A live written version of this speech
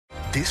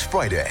This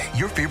Friday,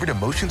 your favorite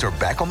emotions are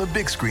back on the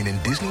big screen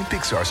in Disney and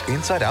Pixar's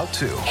Inside Out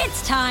 2.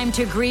 It's time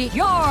to greet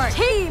your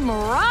Team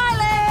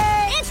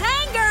Riley. It's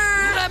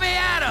anger. Let me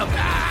at him.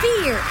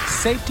 Fear.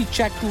 Safety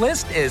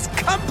checklist is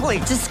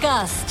complete.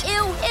 Disgust. Ew,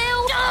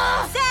 ew.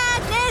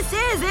 Sadness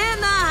is in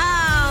the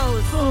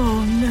house.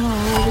 Oh, no.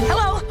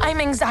 Hello, I'm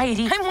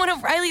anxiety. I'm one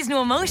of Riley's new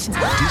emotions.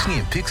 Disney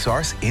and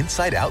Pixar's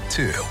Inside Out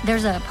 2.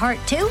 There's a part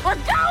 2? We're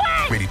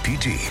going! Rated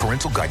PG.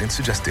 Parental guidance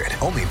suggested.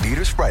 Only in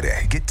theaters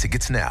Friday. Get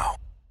tickets now.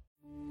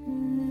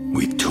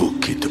 We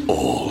took it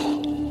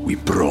all. We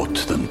brought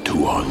them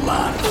to our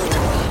land.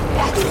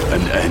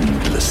 An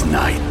endless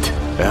night,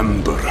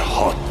 ember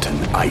hot and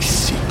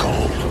icy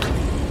cold.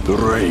 The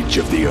rage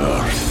of the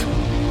earth.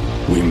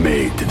 We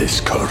made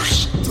this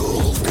curse.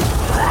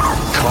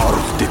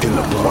 Carved it in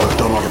the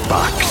blood on our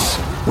backs.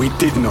 We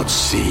did not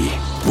see.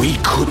 We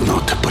could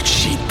not, but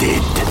she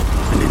did.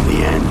 And in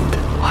the end...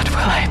 What will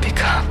I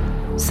become?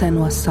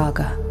 Senua's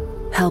Saga.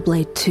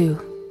 Hellblade 2.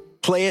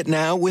 Play it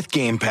now with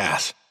Game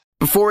Pass.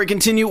 Before we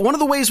continue, one of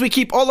the ways we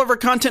keep all of our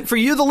content for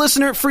you, the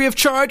listener, free of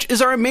charge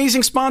is our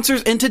amazing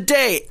sponsors, and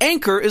today,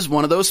 Anchor is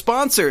one of those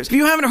sponsors. If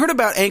you haven't heard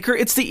about Anchor,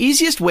 it's the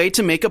easiest way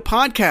to make a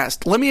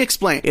podcast. Let me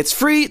explain. It's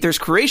free, there's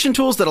creation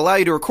tools that allow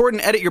you to record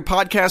and edit your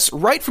podcasts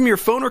right from your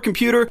phone or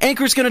computer.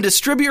 Anchor's going to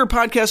distribute your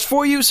podcast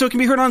for you so it can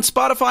be heard on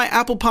Spotify,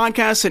 Apple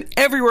Podcasts, and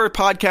everywhere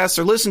podcasts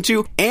are listened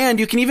to, and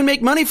you can even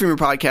make money from your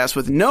podcast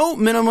with no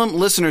minimum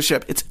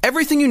listenership. It's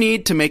everything you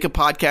need to make a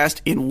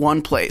podcast in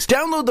one place.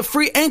 Download the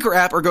free Anchor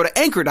app or go to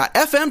anchor.fm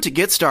to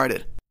get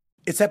started.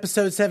 It's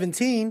episode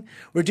 17.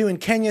 We're doing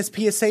Kenya's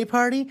PSA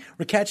party.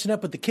 We're catching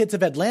up with the kids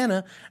of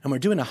Atlanta, and we're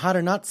doing a hot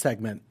or not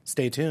segment.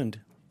 Stay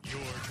tuned. You're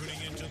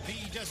tuning into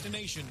the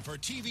destination for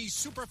TV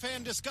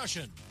superfan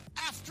discussion,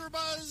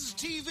 AfterBuzz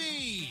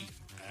TV.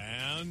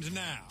 And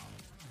now,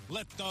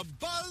 let the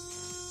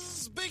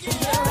buzz begin.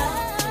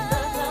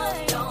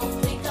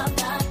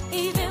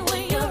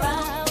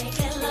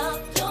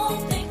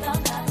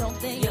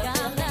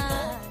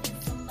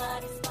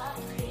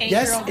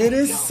 Yes, it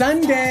is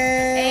Sunday.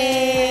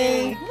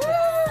 Hey.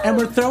 And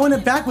we're throwing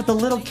it back with a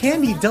little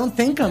candy. Don't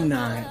think I'm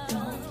not.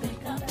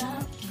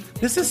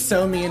 This is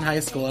so me in high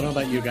school. I don't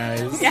know about you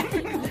guys. Yeah.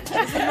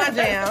 This is my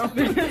jam.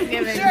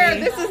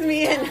 This is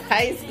me in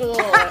high school.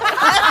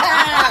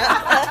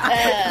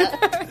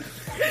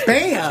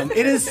 Bam!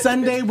 It is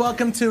Sunday.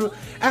 Welcome to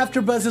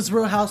AfterBuzz's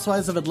Real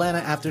Housewives of Atlanta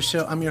After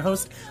Show. I'm your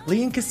host,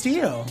 Leanne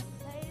Castillo.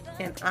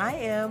 And I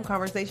am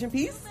Conversation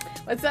Piece.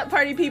 What's up,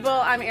 party people?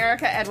 I'm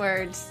Erica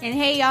Edwards. And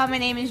hey, y'all, my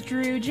name is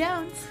Drew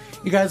Jones.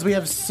 You guys, we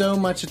have so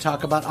much to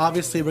talk about.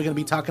 Obviously, we're going to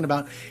be talking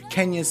about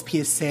Kenya's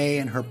PSA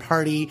and her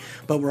party,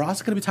 but we're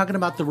also going to be talking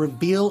about the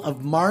reveal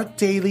of Mark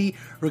Daly.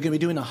 We're going to be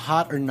doing a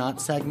hot or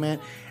not segment.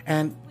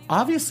 And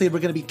obviously, we're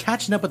going to be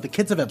catching up with the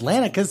kids of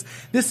Atlanta because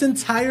this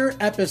entire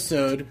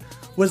episode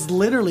was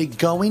literally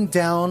going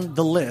down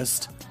the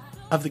list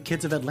of the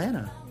kids of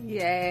Atlanta.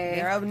 Yay.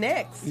 They're up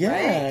next.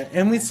 Yeah. Right?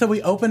 And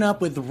we open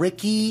up with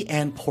Ricky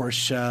and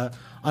Portia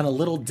on a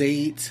little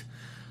date.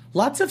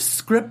 Lots of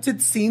scripted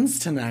scenes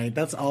tonight.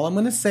 That's all I'm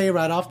going to say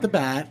right off the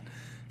bat.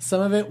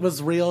 Some of it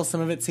was real.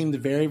 Some of it seemed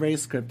very, very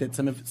scripted.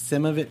 Some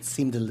of it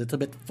seemed a little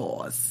bit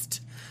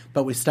forced.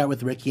 But we start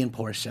with Ricky and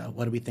Portia.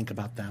 What do we think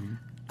about them?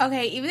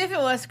 Okay, even if it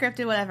was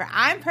scripted, whatever.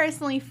 I'm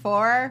personally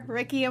for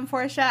Ricky and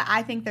Portia.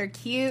 I think they're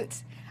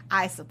cute.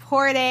 I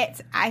support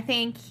it. I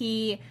think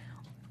he...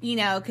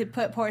 could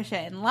put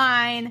Portia in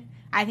line.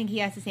 I think he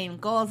has the same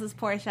goals as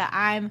Portia.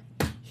 I'm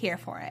here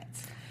for it.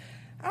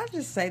 I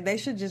just say they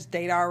should just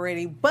date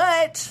already.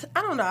 But,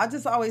 I don't know. I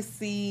just always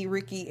see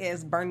Ricky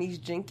as Bernice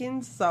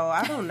Jenkins. So,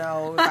 I don't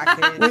know if I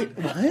could. Wait,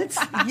 what?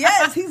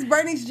 Yes, he's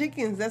Bernice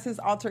Jenkins. That's his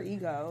alter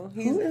ego.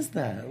 Who is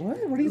that? What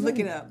are you Look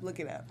looking it up. Look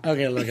it up.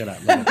 Okay, look it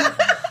up.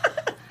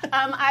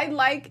 I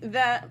like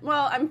that.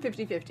 Well, I'm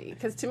 50-50.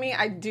 Because to me,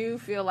 I do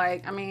feel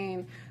like,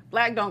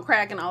 black don't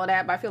crack and all of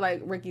that, but I feel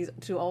like Ricky's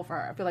too old for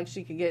her. I feel like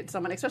she could get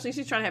someone, especially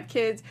she's trying to have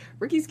kids.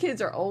 Ricky's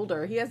kids are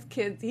older. He has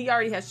kids. He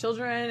already has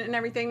children and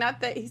everything.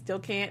 Not that he still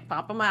can't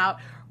pop them out,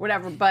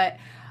 whatever. But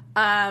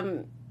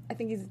I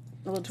think he's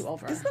a little too old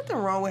for her. There's nothing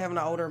wrong with having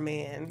an older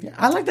man. Yeah,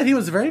 I like that he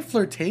was very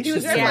flirtatious. He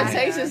was very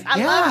flirtatious.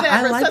 I love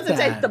that.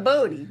 Resuscitate the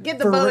booty. Get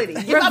the booty.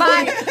 Get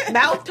my booty.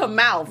 Mouth to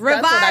mouth.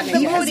 Revive That's what I the mean.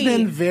 He has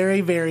been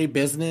very, very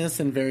business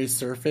and very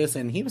surface,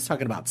 and he was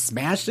talking about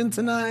smashing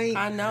tonight.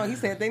 I know. He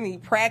said they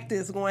need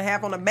practice going to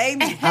have on a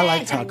baby. I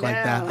like talk like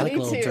that. I like a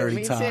little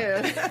dirty talk.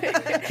 Too.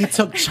 He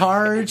took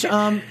charge.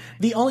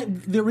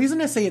 The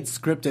reason I say it's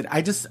scripted, I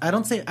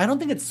don't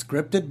think it's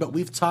scripted, but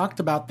we've talked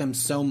about them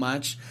so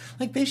much.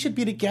 Like they should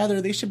be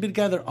together. They should be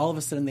together. All of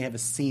a sudden they have a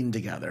scene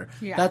together.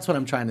 Yeah. That's what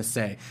I'm trying to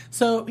say.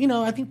 So,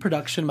 I think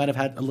production might have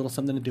had a little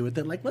something to do with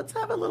it. Like, let's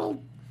have a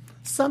little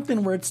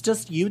something where it's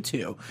just you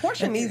two.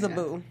 Portia needs a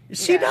boo.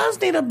 She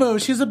does need a boo.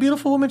 She's a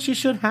beautiful woman. She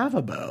should have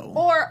a boo.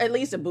 Or at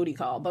least a booty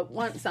call, but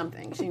want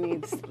something. She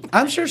needs...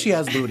 I'm sure she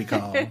has booty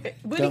call.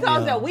 Booty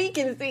calls that we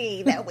can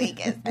see.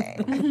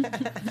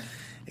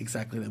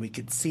 Exactly, that we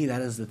could see.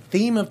 That is the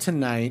theme of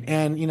tonight.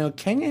 And,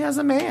 Kenya has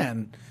a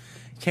man.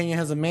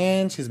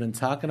 She's been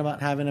talking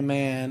about having a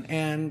man.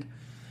 And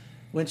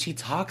when she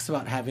talks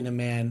about having a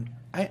man,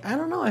 I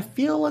don't know. I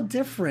feel a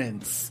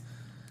difference.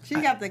 She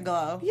got the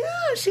glow. Yeah,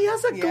 she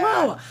has a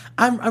glow.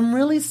 I'm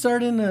really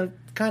starting to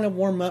kind of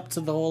warm up to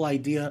the whole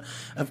idea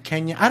of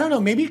Kenya. I don't know,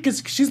 maybe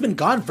because she's been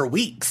gone for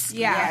weeks.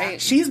 Yeah.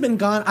 Right. She's been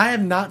gone. I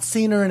have not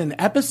seen her in an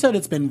episode.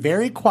 It's been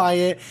very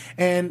quiet,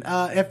 and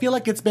I feel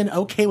like it's been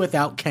okay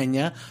without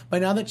Kenya.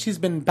 But now that she's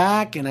been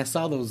back and I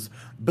saw those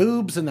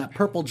boobs and that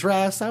purple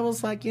dress, I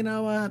was like, you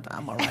know what?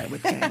 I'm all right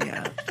with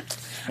Kenya.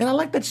 And I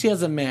like that she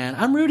has a man.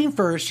 I'm rooting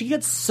for her. She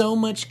gets so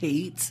much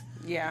hate.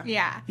 Yeah.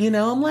 Yeah. You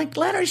know, I'm like,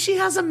 let her. She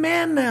has a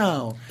man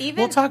now.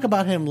 We'll talk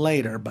about him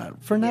later,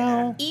 but for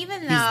now,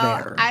 even he's though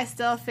there. I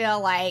still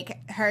feel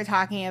like her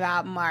talking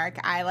about Mark,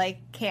 I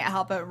like can't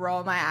help but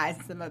roll my eyes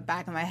to the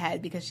back of my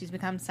head because she's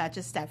become such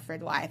a Stepford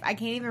wife. I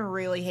can't even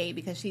really hate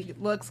because she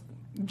looks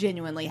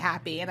genuinely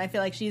happy, and I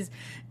feel like she's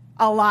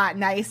a lot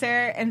nicer,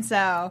 and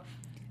so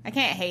I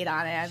can't hate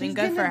on it. I mean,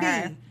 good for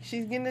her.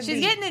 She's getting a D.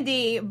 She's getting a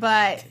D,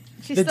 but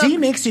she's the still... D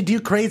makes you do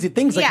crazy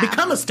things like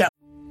become a step.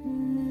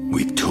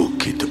 We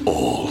took it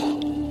all.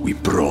 We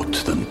brought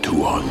them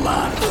to our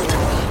land.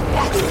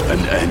 An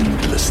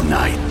endless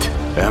night,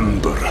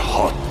 ember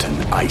hot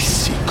and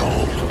icy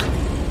cold.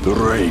 The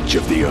rage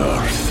of the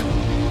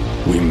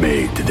earth. We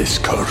made this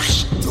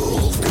curse.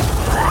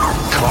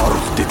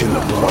 Carved it in the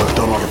blood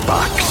on our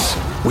backs.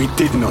 We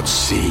did not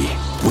see.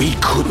 We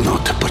could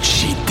not, but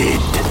she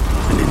did.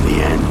 And in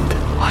the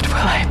end... What will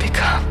I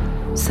become?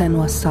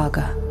 Senua's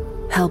Saga.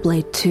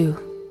 Hellblade 2.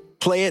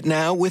 Play it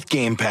now with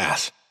Game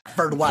Pass.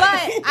 But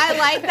I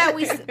like that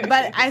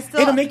but I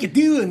still... It'll make you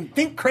do and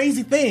think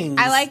crazy things.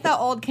 I like the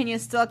old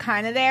Kenya's still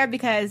kind of there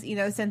because, you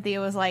know, Cynthia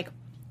was like,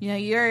 you know,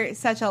 you're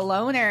such a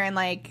loner and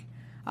like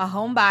a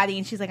homebody.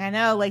 And she's like, I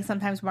know, like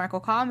sometimes Mark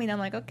will call me and I'm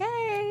like,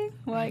 okay,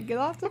 like get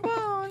off the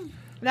phone.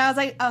 And I was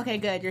like, okay,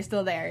 good. You're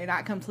still there. You're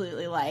not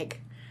completely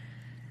like...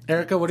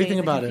 Erica, what do you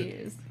think about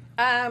it?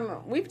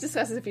 We've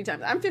discussed this a few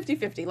times. I'm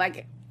 50-50.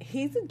 Like,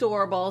 he's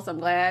adorable, so I'm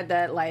glad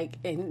that, like,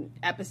 in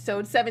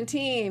episode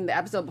 17, the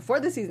episode before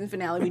the season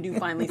finale, we do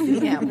finally see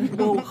him.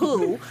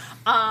 Woo-hoo.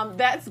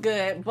 That's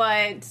good.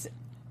 But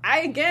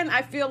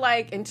I feel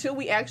like until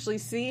we actually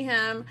see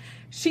him,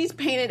 she's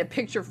painted a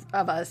picture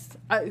of us,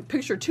 a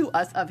picture to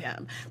us of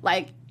him,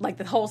 like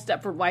the whole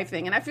Stepford wife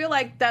thing. And I feel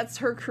like that's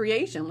her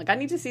creation. Like, I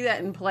need to see that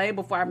in play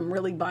before I'm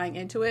really buying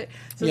into it.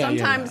 So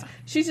sometimes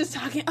she's just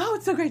talking, oh,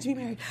 it's so great to be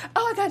married.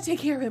 Oh, I got to take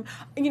care of him.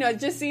 You know, it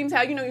just seems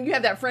how, you know, you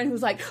have that friend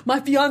who's like, my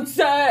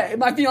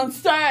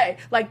fiance.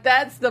 Like,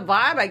 that's the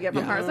vibe I get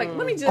from her. It's like,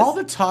 let me just... All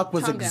the talk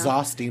was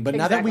exhausting, but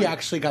now that we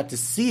actually got to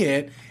see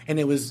it and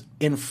it was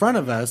in front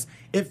of us,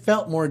 it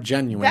felt more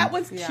genuine. That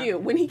was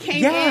cute. When he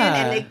came in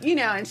and they, you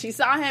know, and she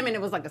saw him and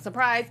it was like a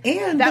surprise.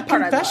 And that the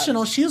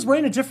confessional, she was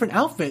wearing a different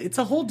outfit. It's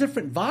a whole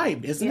different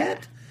vibe, isn't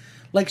it?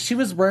 Like, she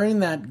was wearing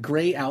that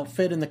gray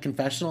outfit in the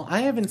confessional.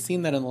 I haven't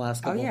seen that in the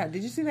last couple. Oh, yeah.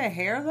 Did you see that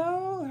hair,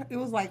 though? It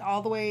was, like,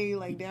 all the way,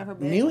 like, down her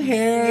back. New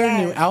hair,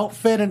 new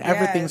outfit, and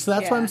everything. So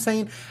that's what I'm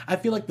saying. I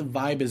feel like the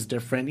vibe is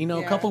different. You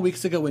know, a couple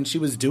weeks ago when she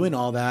was doing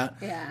all that,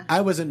 I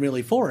wasn't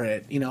really for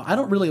it. You know, I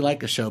don't really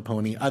like a show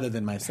pony other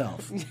than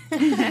myself.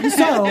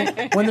 So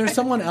when there's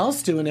someone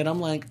else doing it, I'm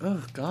like,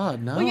 oh,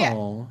 God,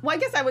 no. Well, I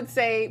guess I would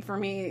say, for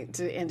me,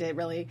 to end it,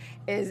 really,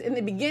 is in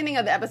the beginning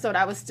of the episode,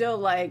 I was still,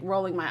 like,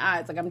 rolling my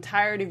eyes. Like, I'm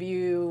tired of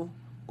you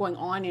going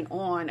on and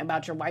on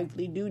about your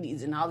wifely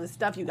duties and all this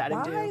stuff you got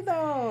to do. Why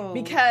though?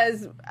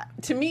 Because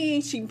to me,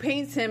 she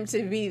paints him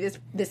to be this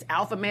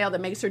alpha male that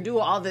makes her do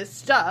all this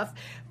stuff.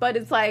 But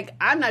it's like,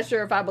 I'm not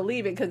sure if I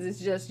believe it because it's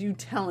just you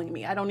telling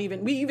me.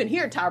 We even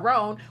hear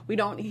Tyrone. We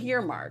don't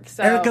hear Mark.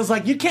 So Erica's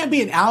like, you can't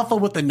be an alpha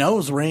with the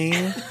nose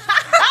ring.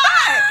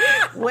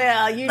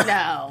 Well, you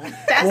know,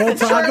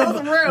 that's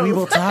the truth. We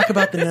will talk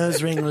about the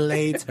nose ring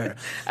later.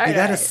 You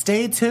got to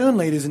stay tuned,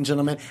 ladies and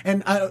gentlemen.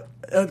 And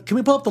can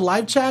we pull up the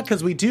live chat?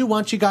 Because we do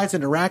want you guys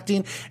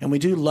interacting, and we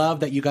do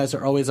love that you guys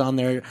are always on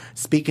there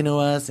speaking to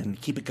us,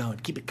 and keep it going,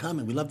 keep it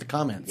coming. We love the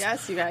comments.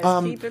 Yes, you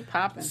guys, keep it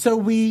popping. So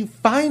we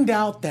find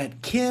out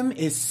that Kim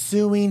is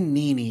suing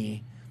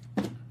Nene.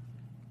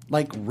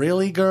 Like,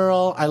 really,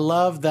 girl? I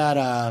love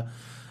that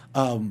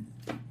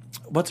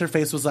what's her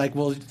face was like,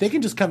 well, they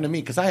can just come to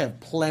me because I have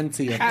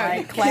plenty of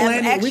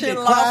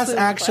class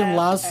action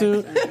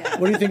lawsuit.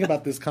 What do you think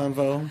about this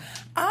convo?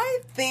 I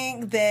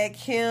think that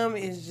Kim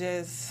is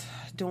just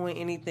doing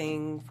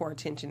anything for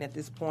attention at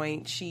this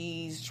point.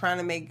 She's trying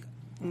to make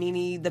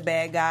Nene the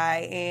bad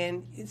guy,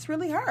 and it's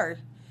really her.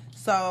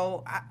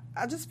 So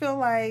I just feel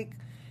like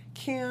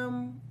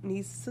Kim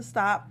needs to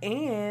stop,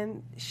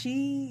 and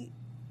she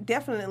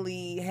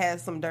definitely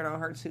has some dirt on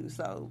her too,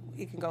 so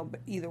it can go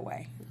either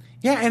way.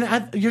 Yeah,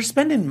 and you're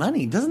spending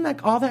money. Doesn't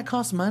that all that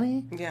cost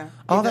money? Yeah.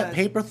 All that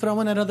paper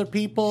throwing at other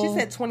people? She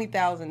said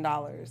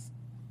 $20,000.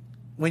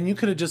 When you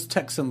could have just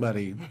texted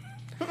somebody,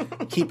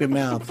 keep your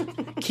mouth.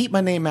 Keep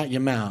my name out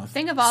your mouth.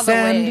 Think of all the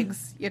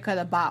wigs you could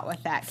have bought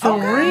with that. For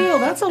real,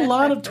 that's a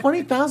lot of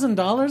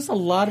 $20,000, a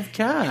lot of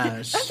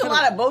cash. That's a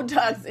lot of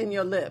Botox in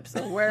your lips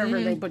or wherever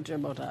they put your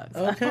Botox.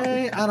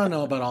 Okay, I don't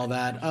know about all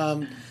that.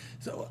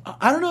 So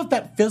I don't know if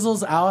that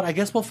fizzles out. I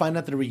guess we'll find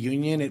out at the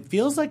reunion. It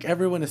feels like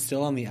everyone is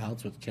still on the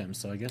outs with Kim,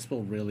 so I guess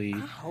we'll really I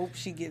hope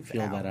she gets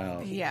feel that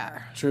out.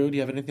 Yeah. True, do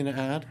you have anything to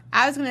add?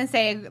 I was going to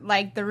say,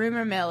 like, the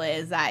rumor mill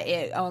is that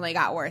it only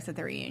got worse at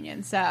the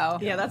reunion. So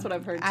Yeah, that's what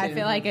I've heard, too. I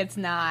feel like it's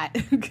not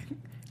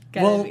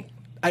Well,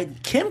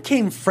 Kim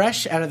came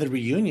fresh out of the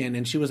reunion,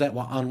 and she was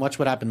on Watch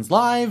What Happens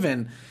Live,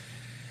 and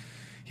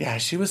yeah,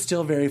 she was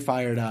still very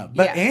fired up.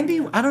 But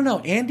Andy, I don't know,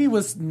 Andy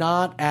was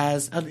not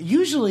as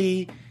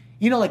usually.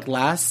 You know, like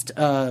last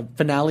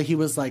finale, he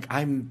was like,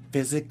 I'm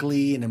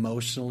physically and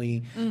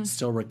emotionally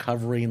still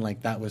recovering.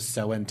 Like, that was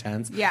so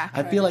intense. Yeah.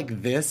 I feel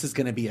like this is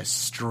going to be a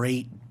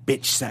straight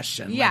bitch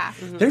session. Yeah.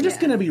 Like, they're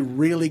just going to be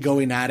really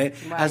going at it,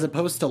 as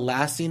opposed to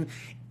last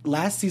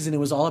season, it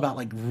was all about,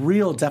 like,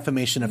 real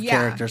defamation of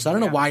character. So I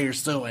don't know why you're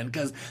suing,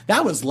 because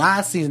that was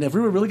last season. If we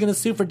were really going to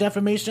sue for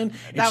defamation,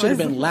 it should have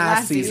been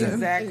last season.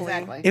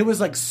 Exactly. It was,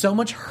 like, so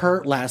much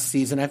hurt last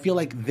season. I feel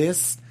like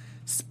this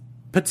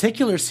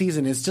particular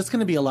season is just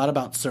going to be a lot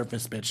about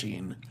surface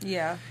bitching.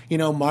 Yeah. You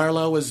know,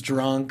 Marlo was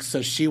drunk,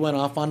 so she went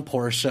off on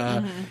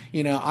Portia.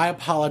 You know, I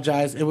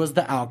apologize. It was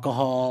the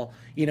alcohol.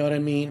 You know what I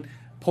mean?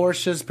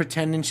 Portia's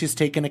pretending she's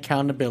taking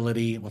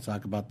accountability. We'll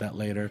talk about that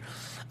later.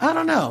 I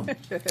don't know.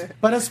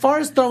 But as far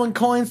as throwing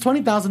coins,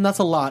 $20,000, that's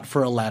a lot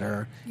for a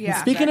letter. Yeah.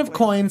 And speaking of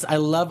coins, I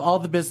love all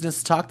the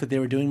business talk that they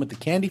were doing with the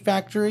candy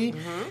factory.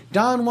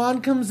 Don Juan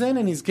comes in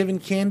and he's giving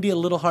Candy a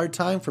little hard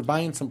time for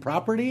buying some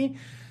property.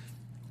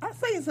 I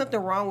say there's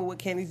nothing wrong with what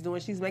Candy's doing.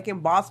 She's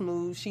making boss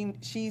moves.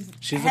 She's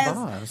a has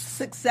boss.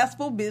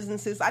 Successful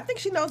businesses. I think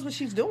she knows what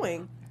she's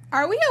doing.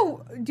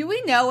 Do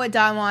we know what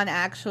Don Juan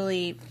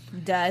actually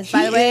does? He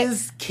by the way,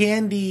 is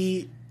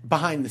Candy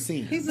behind the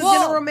scenes. He's the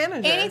general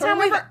manager. Anytime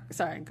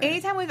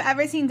we've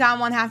ever seen Don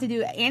Juan have to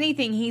do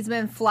anything, he's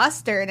been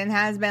flustered and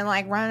has been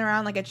like running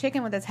around like a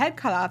chicken with his head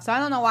cut off. So I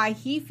don't know why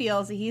he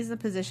feels that he's in the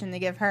position to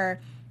give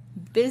her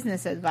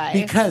business advice.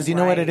 Because you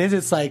know what it is?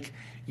 It's like,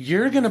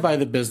 you're going to buy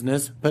the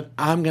business, but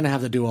I'm going to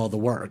have to do all the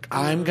work.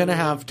 I'm going to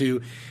have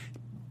to,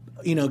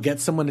 you know, get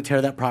someone to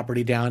tear that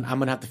property down. I'm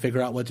going to have to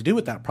figure out what to do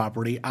with that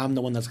property. I'm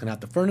the one that's going to have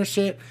to furnish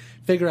it,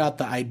 figure out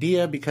the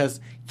idea,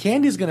 because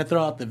Candy's going to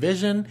throw out the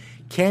vision.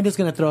 Candy's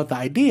going to throw out the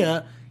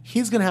idea.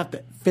 He's going to have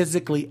to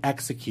physically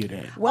execute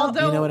it. Well,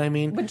 you know what I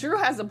mean? But Drew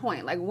has a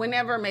point. Like,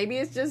 whenever, maybe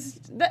it's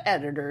just the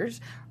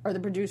editors or the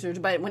producers,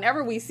 but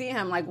whenever we see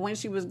him, like when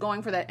she was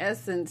going for that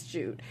Essence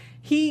shoot,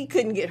 he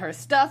couldn't get her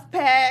stuff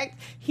packed.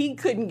 He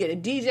couldn't get a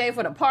DJ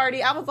for the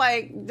party. I was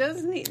like,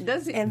 does he?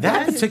 And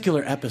that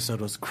particular episode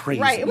was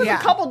crazy. Right. It was a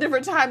couple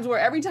different times where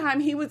every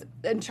time he was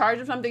in charge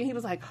of something, he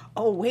was like,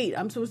 oh, wait,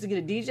 I'm supposed to get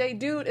a DJ?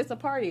 Dude, it's a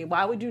party.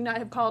 Why would you not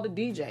have called a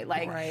DJ?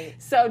 Like,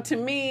 so to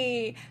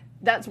me,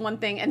 that's one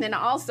thing. And then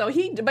also,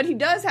 he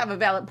does have a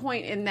valid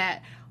point in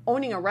that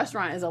owning a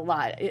restaurant is a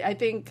lot. I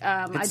think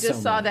I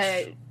just saw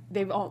that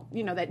they've,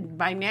 you know, that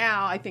by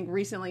now, I think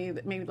recently,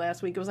 maybe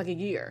last week, it was like a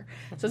year.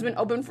 So it's been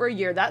open for a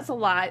year. That's a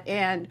lot.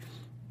 And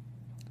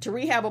to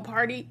rehab a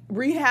property,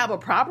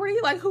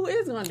 like, who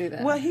is going to do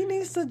that? Well, he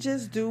needs to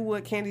just do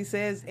what Candy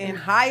says and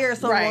hire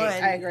someone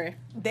I agree.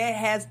 that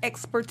has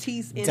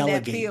expertise in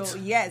that field.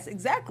 Yes,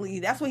 exactly.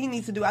 That's what he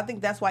needs to do. I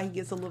think that's why he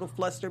gets a little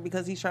flustered,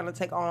 because he's trying to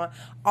take on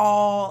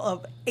all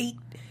of 8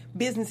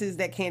 businesses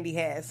that Candy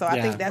has. So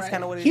I think that's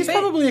kind of what it is. He's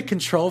probably a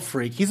control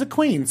freak. He's a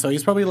queen, so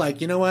he's probably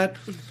like, you know what?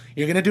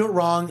 You're going to do it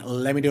wrong.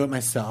 Let me do it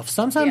myself.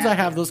 Sometimes I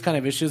have those kind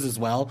of issues as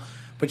well,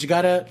 but you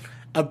got to...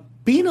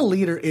 being a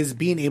leader is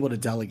being able to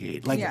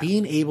delegate. Like,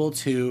 being able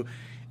to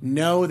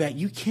know that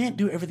you can't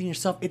do everything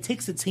yourself. It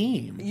takes a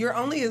team. You're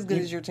only as good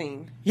as your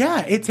team.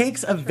 Yeah, it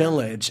takes a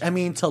village. I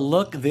mean, to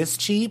look this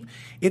cheap,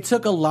 it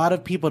took a lot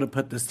of people to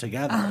put this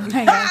together. Oh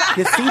my God.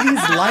 You see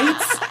these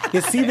lights?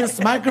 You see this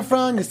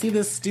microphone? You see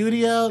this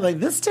studio? Like,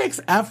 this takes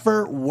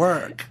effort,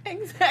 work.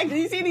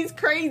 Exactly. You see these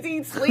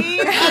crazy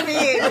sleeves? I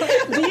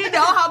mean, do you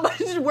know how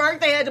much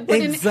work they had to put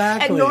in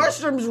at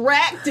Nordstrom's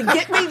rack to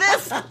get me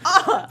this?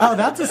 Oh,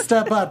 that's a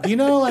step up. Do you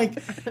know,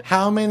 like,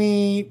 how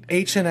many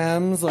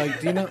H&Ms?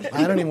 Like, do you know?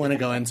 I don't even want to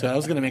go into it. I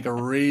was going to make a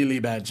really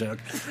bad joke.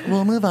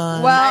 We'll move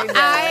on. Well,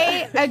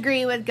 I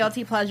agree with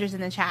Guilty Pleasures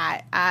in the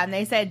chat.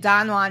 They said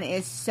Don Juan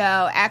is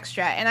so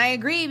extra. And I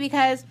agree,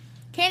 because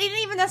Candy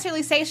didn't even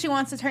necessarily say she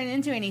wants to turn it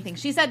into anything.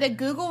 She said that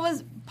Google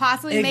was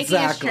possibly making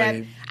a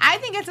strip. I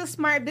think it's a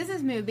smart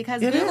business move,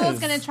 because Google is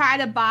going to try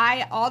to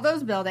buy all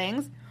those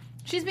buildings.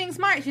 She's being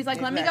smart. She's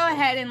like, let me go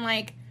ahead and,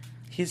 like...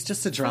 He's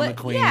just a drama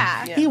queen.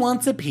 Yeah. He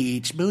wants a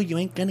peach. Boo, you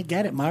ain't going to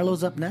get it.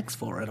 Marlo's up next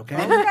for it,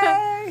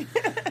 okay?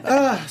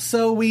 Okay.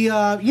 So we,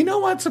 you know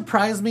what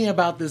surprised me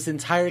about this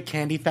entire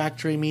Candy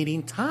Factory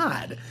meeting?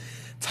 Todd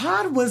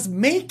was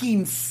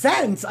making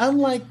sense. I'm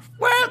like,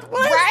 what?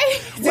 Right?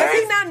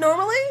 Does he not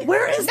normally?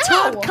 Where is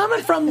Todd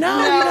coming from now?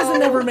 No. He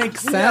doesn't ever make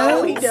sense.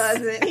 No, he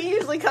doesn't. He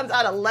usually comes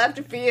out of left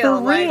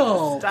field. For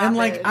real. Like, and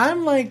like,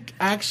 I'm like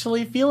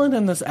actually feeling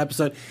in this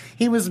episode.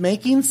 He was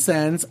making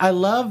sense. I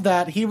love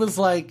that he was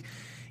like,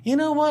 you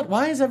know what?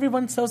 Why is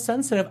everyone so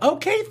sensitive?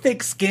 Okay,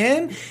 thick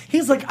skin.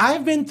 He's like,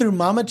 I've been through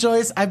Mama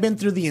Joyce. I've been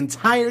through the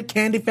entire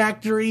candy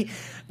factory,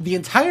 the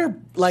entire,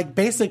 like,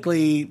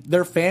 basically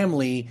their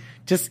family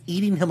just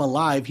eating him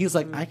alive. He's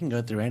like, I can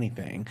go through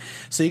anything.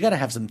 So you got to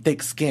have some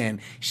thick skin.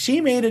 She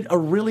made it a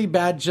really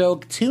bad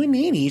joke to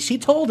Nene. She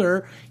told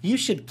her, you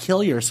should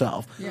kill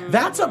yourself. Yeah.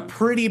 That's a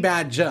pretty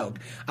bad joke.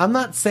 I'm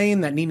not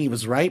saying that Nene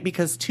was right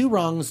because two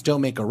wrongs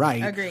don't make a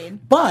right.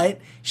 Agreed.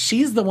 But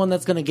she's the one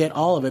that's going to get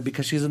all of it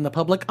because she's in the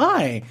public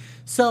eye.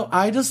 So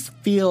I just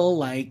feel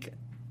like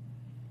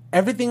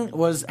everything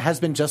has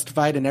been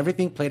justified and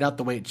everything played out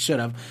the way it should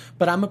have.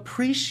 But I'm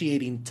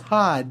appreciating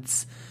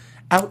Todd's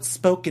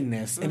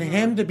outspokenness and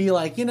him to be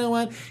like, you know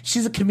what?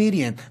 She's a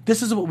comedian.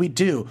 This is what we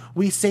do.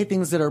 We say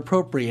things that are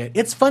appropriate.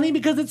 It's funny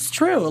because it's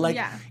true. Like,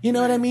 you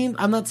know what I mean?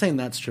 I'm not saying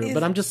that's true,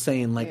 but I'm just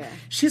saying, like,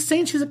 she's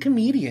saying she's a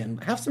comedian.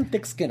 Have some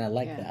thick skin. I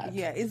like that.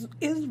 Yeah. Is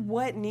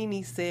what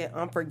Nene said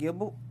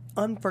unforgivable?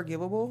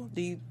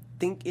 Do you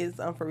think is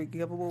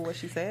unforgivable what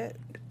she said?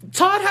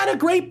 Todd had a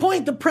great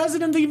point. The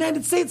president of the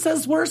United States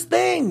says worse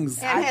things.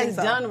 And has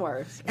done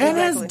worse. And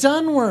has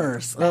done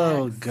worse.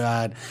 Oh,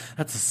 God.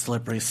 That's a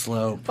slippery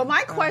slope. But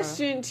my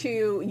question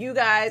to you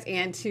guys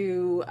and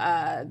to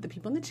the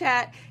people in the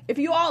chat, if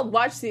you all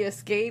watch the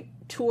Escape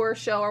tour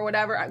show or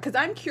whatever, because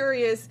I'm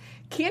curious,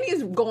 Candy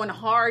is going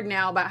hard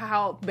now about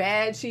how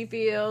bad she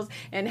feels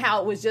and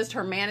how it was just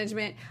her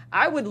management.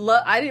 I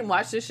didn't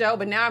watch the show,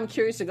 but now I'm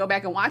curious to go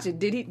back and watch it.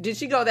 Did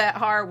she go that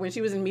hard when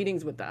she was in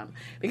meetings with them?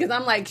 Because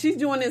I'm like, she's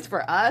doing this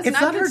for us. It's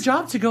not her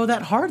job to go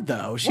that hard,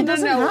 though. She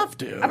doesn't have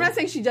to. I'm not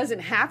saying she doesn't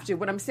have to.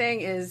 What I'm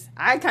saying is,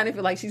 I kind of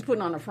feel like she's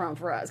putting on the front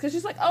for us. Because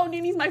she's like, oh,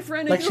 Nene's my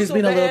friend. Like, she's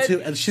being a little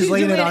too, she's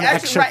laying it on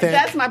extra thick.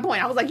 That's my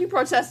point. I was like, you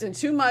protesting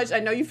too much. I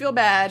know you feel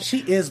bad. She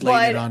is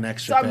laying it on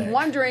extra thick. So I'm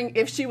wondering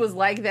if she was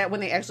like that when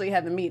they actually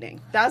had the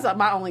meeting. That's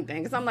my only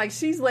thing. Because I'm like,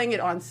 she's laying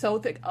it on so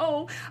thick.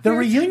 Oh, the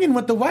reunion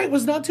with the White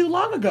was not too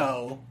long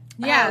ago.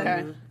 Yeah.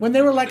 Okay. When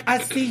they were like, I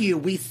see you,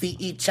 we see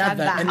each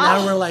other. And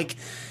now we're like,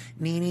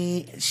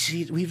 Nene,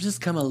 we've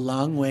just come a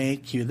long way.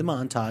 Cue the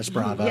montage,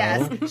 bravo.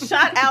 Yes.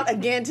 Shout out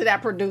again to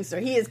that producer.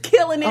 He is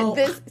killing it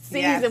this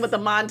season with the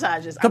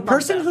montages. The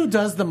person who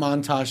does the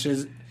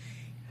montages,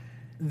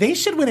 they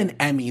should win an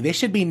Emmy. They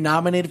should be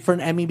nominated for an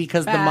Emmy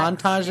because the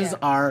montages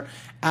are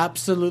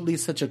absolutely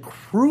such a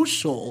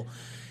crucial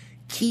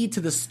key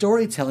to the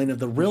storytelling of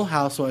the Real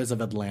Housewives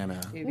of Atlanta.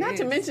 Not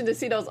to mention to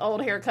see those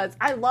old haircuts.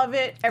 I love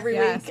it every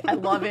week. I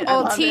love it.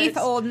 Old teeth,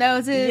 old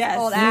noses,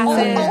 old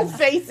asses. Old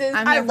faces.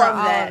 I love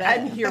that.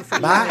 I'm here for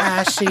Bye,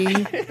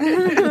 Ashy.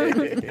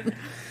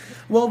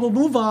 Well, we'll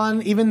move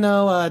on. Even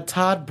though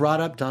Todd brought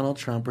up Donald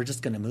Trump, we're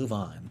just going to move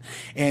on.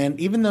 And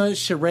even though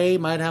Sheree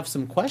might have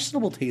some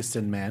questionable taste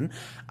in men,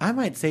 I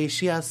might say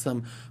she has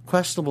some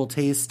questionable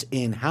taste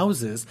in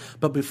houses.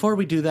 But before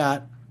we do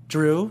that,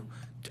 Drew,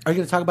 are you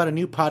going to talk about a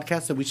new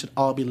podcast that we should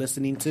all be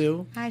listening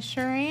to? I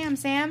sure am,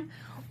 Sam.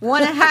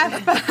 Want to have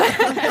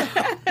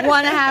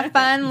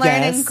fun,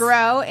 learn, and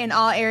grow in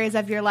all areas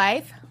of your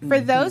life?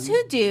 For those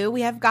who do,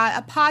 we have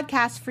got a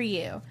podcast for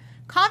you.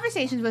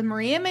 Conversations with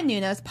Maria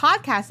Menounos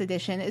Podcast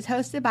Edition is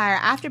hosted by our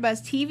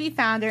AfterBuzz TV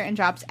founder and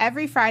drops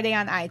every Friday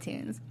on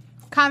iTunes.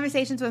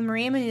 Conversations with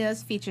Maria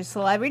Menounos features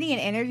celebrity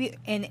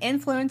and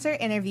influencer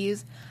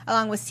interviews,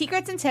 along with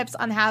secrets and tips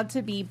on how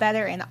to be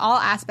better in all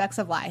aspects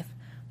of life.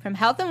 From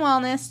health and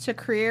wellness to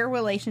career,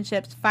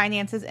 relationships,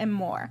 finances, and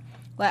more.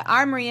 Let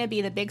our Maria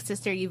be the big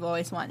sister you've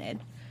always wanted.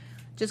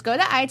 Just go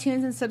to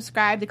iTunes and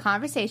subscribe to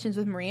Conversations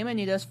with Maria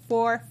Menounos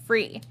for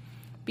free.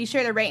 Be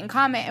sure to rate and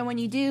comment, and when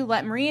you do,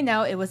 let Maria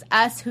know it was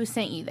us who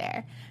sent you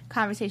there.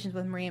 Conversations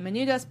with Maria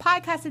Menounos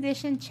Podcast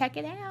Edition. Check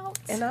it out.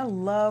 And I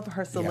love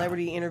her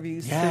celebrity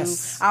interviews, too.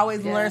 I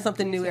always learn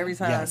something new every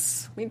time.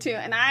 Yes. Me too.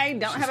 And I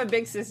don't have a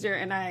big sister,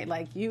 and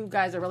you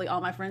guys are really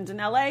all my friends in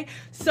LA.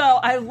 So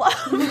I love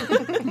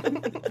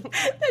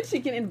that she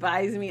can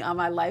advise me on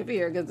my life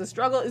here, because the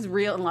struggle is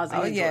real in Los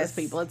Angeles,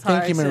 people. It's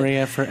hard. Thank you,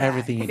 Maria, for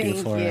everything you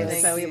do for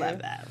us. So we love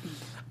that.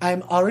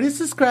 I'm already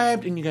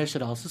subscribed, and you guys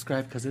should all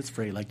subscribe because it's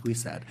free, like we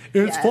said.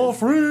 It's for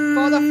free.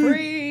 For the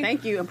free.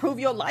 Thank you. Improve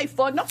your life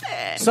for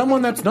nothing.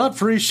 Someone that's not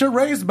free,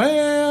 Sheree's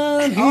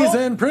banned. He's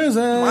in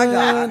prison. My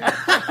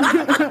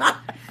God.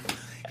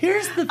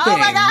 Here's the thing. Oh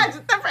my gosh,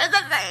 the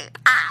prison thing.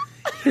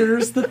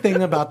 Here's the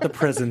thing about the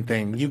prison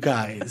thing, you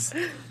guys.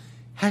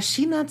 Has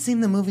she not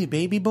seen the movie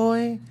Baby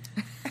Boy?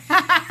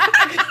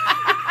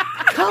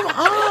 Come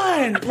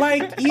on.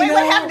 Like, you know.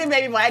 What happened to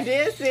Baby Boy? I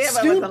did see it.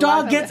 Snoop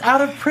Dogg gets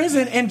out of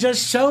prison and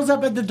just shows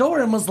up at the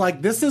door and was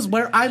like, this is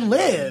where I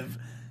live.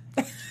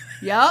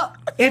 Yup.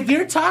 If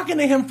you're talking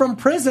to him from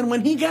prison,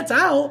 when he gets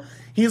out,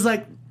 he's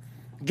like,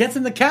 gets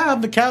in the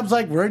cab. The cab's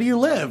like, where do you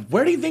live?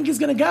 Where do you think he's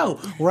going to go?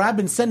 Where I've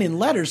been sending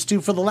letters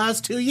to for the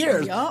last 2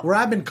 years. Yep. Where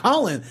I've been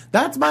calling.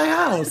 That's my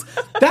house.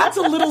 That's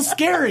a little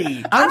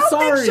scary. I'm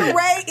sorry. I don't think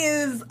Sheree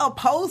is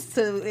opposed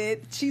to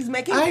it. She's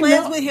making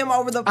plans with him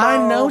over the phone.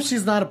 I know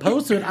she's not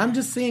opposed to it. I'm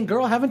just saying,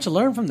 girl, haven't you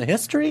learned from the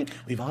history?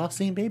 We've all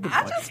seen Baby Boy.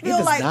 I just feel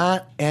it does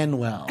not end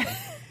well.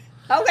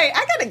 Okay,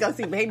 I gotta go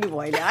see Baby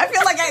Boy now. I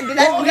feel like did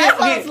I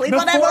fall asleep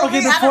on that movie? Okay,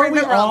 I don't before we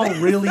remember all all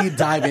that. really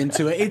dive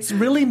into it, it's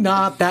really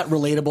not that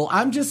relatable.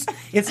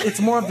 It's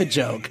more of the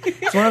joke.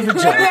 It's more of the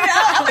joke.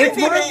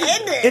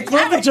 It's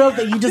more of the joke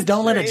that you just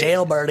don't let a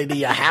jailbird into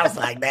your house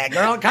like that,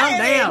 girl. Calm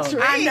down.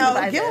 I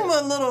know. Give him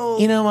a little.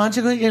 You know, why don't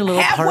you go get your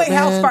little halfway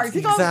apartment? house first.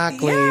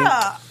 Exactly.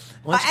 Yeah.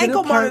 Why don't you get an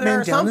ankle monitor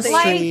or apartment down the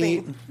something.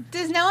 street?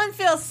 Does no one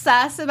feel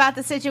sus about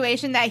the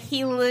situation that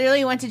he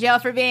literally went to jail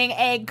for being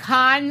a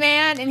con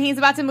man and he's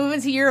about to move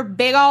into your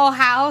big old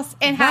house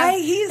and have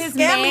He's his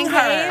scamming man her.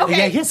 cave? Okay.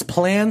 Yeah, he has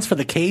plans for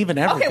the cave and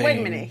everything. Okay, wait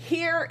a minute.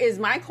 Here is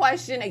my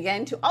question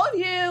again to all of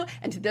you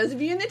and to those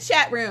of you in the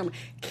chat room.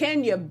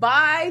 Can you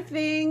buy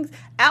things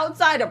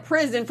outside of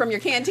prison from your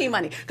canteen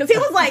money? Because he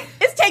was like,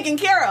 it's taken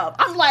care of.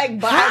 I'm like,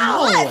 buy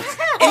what?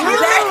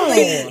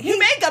 Exactly. You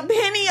make a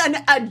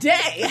penny a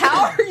day.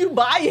 How are you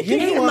buying?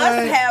 He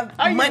must have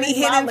Are you money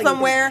hidden resolving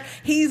somewhere.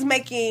 He's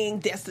making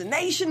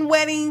destination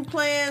wedding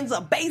plans, a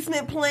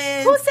basement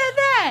plan. Who said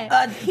that?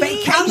 A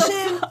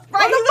vacation.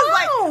 Right, on the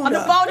phone. On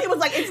the phone, he was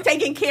like, it's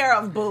taken care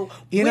of, boo.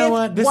 You know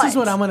what? This is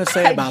what I'm going to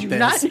say about I do this.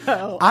 not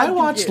know. I I'm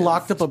watched confused.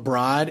 Locked Up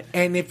Abroad,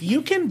 and if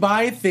you can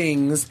buy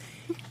things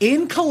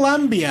in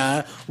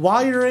Colombia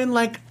while you're in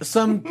like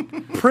some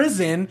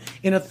prison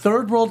in a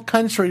third world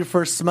country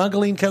for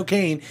smuggling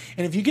cocaine,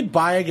 and if you could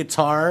buy a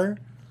guitar,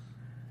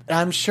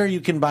 I'm sure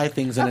you can buy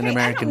things in an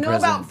American I don't know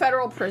prison. about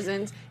federal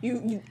prisons.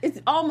 It's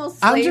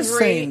almost I'm slavery. just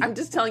saying- I'm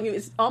just telling you,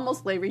 it's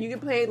almost slavery. You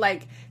get paid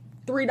like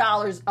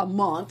 $3 a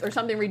month or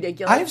something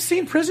ridiculous. I've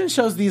seen prison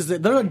shows.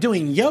 They're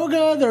doing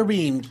yoga. They're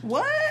being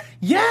what?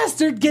 Yes,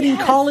 they're getting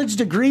college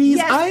degrees.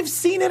 Yes. I've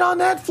seen it on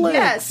Netflix.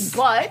 Yes,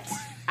 but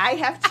I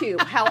have too.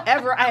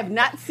 However, I have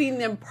not seen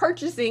them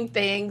purchasing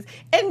things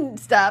and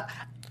stuff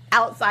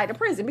outside of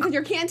prison because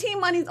your canteen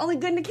money is only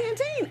good in the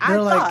canteen. They're I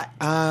like,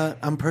 thought.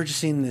 I'm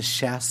purchasing this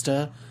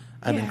Shasta.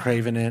 I've been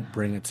craving it.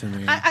 Bring it to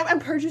me. I'm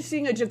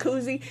purchasing a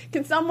jacuzzi.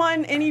 Can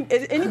someone, any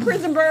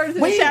prison birds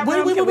in Wait, the chat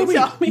room, can we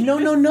tell me?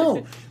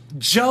 No.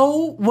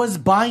 Joe was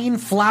buying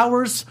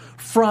flowers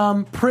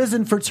from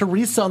prison for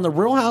Teresa on the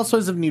Real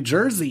Housewives of New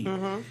Jersey.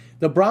 Mm-hmm.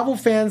 The Bravo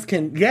fans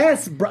can,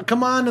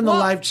 come on in the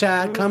live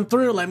chat. Come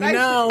through. Let me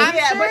know. I'm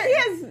sure, but he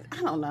has,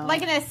 I don't know.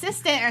 like an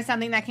assistant or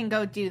something that can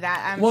go do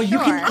that. Well, you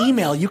can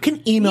email. You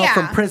can email Yeah.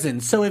 from prison.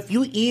 So if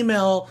you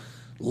email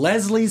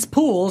Leslie's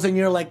Pools and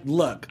you're like,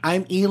 look,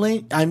 I'm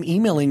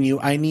emailing you.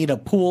 I need a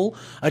pool,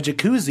 a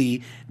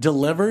jacuzzi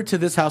delivered to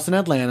this house in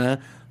Atlanta.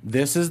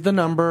 This is the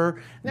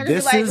number. They're gonna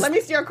be like, let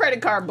me see your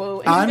credit card, boo.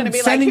 And I'm he's gonna be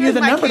sending like, you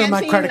the here's number to my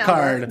canteen credit number,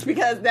 card.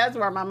 because that's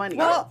where my money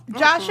Well,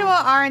 goes.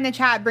 Joshua R in the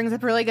chat brings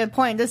up a really good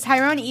point. Does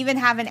Tyrone even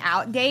have an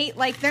out date?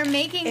 Like they're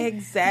making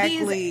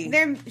Exactly.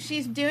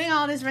 She's doing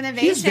all this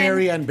renovation. He's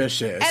very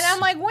ambitious. And I'm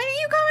like, when are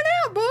you coming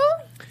out, boo?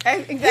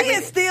 He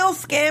is still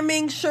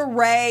scamming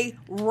Sheree.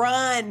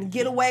 Run.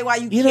 Get away while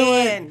you You know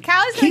can. what?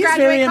 Callie's gonna He's graduate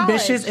very college.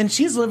 ambitious, and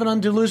she's living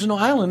on Delusional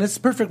Island. It's a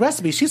perfect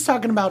recipe. She's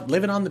talking about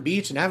living on the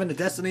beach and having a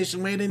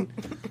destination wedding.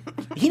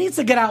 He needs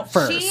to get out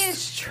first. She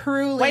is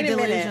truly Wait a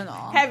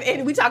delusional.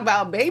 minute. We talk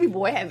about Baby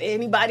Boy. Have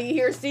anybody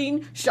here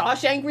seen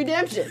Shawshank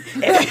Redemption?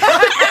 You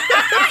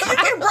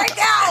can break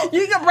out.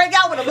 You can break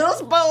out with a little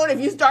spoon if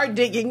you start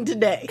digging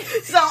today.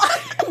 So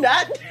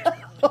not.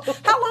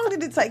 How long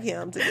did it take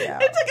him to get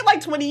out? It took him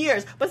like 20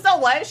 years. But so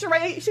what?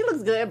 Sheree, she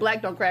looks good.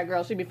 Black don't crack,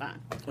 girl. She'll be fine.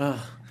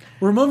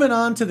 We're moving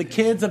on to the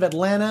kids of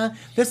Atlanta.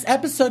 This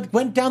episode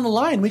went down the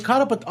line. We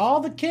caught up with all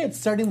the kids,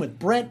 starting with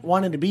Brent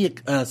wanting to be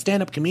a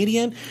stand-up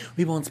comedian.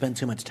 We won't spend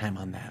too much time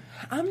on that.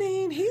 I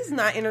mean, he's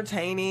not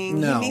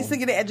entertaining. No. He needs to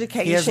get an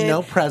education. He has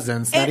no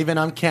presence, not even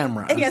on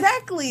camera.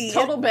 Exactly.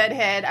 Total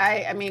bedhead.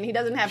 I mean, he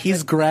doesn't have.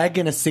 He's Greg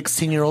in a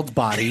 16-year-old's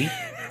body.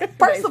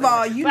 First of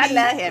all, you I need,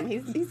 love him.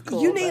 He's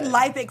cool. you need but-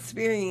 life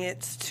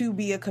experience to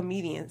be a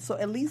comedian. So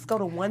at least go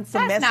to one That's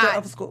semester not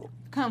of school.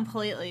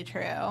 completely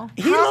true.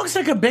 He looks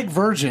like a big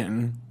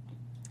virgin.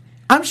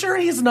 I'm sure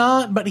he's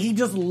not, but he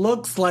just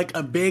looks like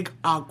a big,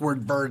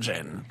 awkward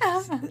virgin.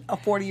 A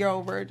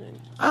 40-year-old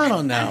virgin. I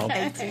don't know.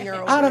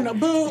 18-year-old. I don't know.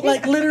 Boo,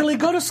 like, literally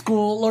go to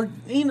school or,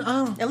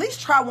 At least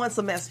try one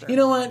semester. You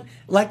know what?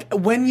 Like,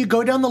 when you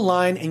go down the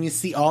line and you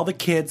see all the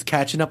kids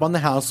catching up on the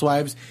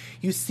Housewives,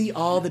 you see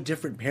all the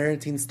different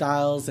parenting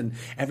styles and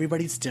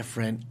everybody's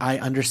different. I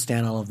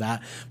understand all of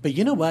that. But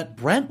you know what?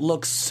 Brent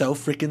looks so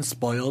freaking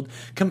spoiled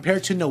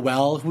compared to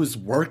Noelle, who's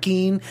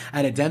working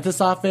at a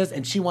dentist's office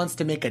and she wants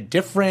to make a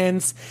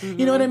difference.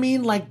 You know what I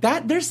mean? Like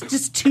that, there's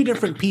just two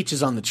different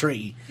peaches on the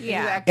tree.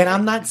 Yeah. Exactly. And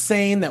I'm not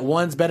saying that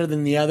one's better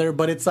than the other,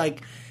 but it's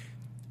like,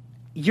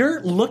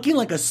 you're looking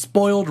like a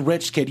spoiled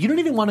rich kid. You don't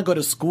even want to go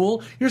to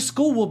school. Your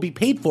school will be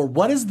paid for.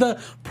 What is the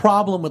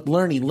problem with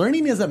learning?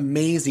 Learning is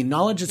amazing.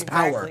 Knowledge is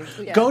power.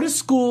 Exactly. Yeah. Go to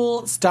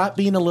school. Stop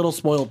being a little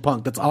spoiled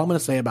punk. That's all I'm going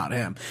to say about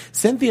him.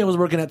 Cynthia was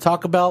working at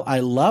Taco Bell. I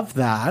love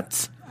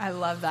that. I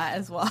love that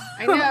as well.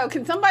 I know.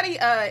 Can somebody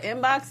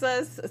inbox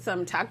us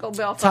some Taco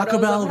Bell photos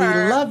Taco Bell, of we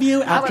her? love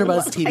you. I would AfterBuzz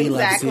love- TV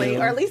loves exactly. you.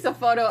 Or at least a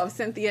photo of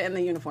Cynthia in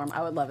the uniform.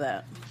 I would love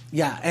that.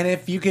 Yeah, and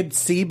if you could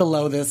see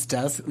below this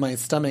desk, my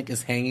stomach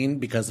is hanging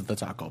because of the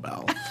Taco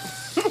Bell.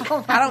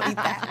 I don't eat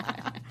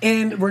that.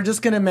 And we're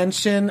just going to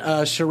mention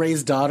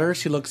Sheree's daughter.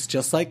 She looks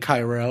just like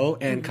Cairo,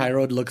 and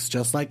Cairo looks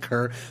just like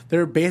her.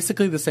 They're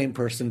basically the same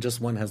person, just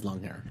one has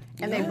long hair.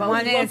 And they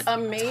both look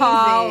amazing.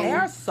 Tall. They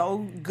are so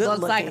good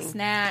Looks looking. like a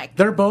snack.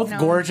 They're both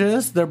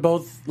gorgeous. They're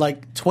both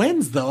like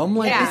twins, though. I'm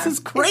like, this is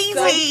crazy. It's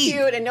so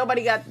cute, and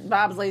nobody got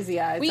Bob's lazy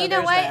eyes. Well, so you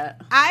know what?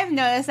 That. I've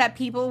noticed that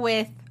people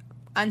with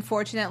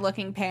unfortunate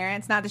looking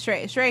parents, not the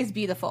Sheree's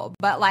beautiful,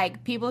 but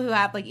like people who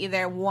have like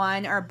either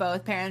one or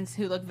both parents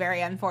who look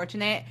very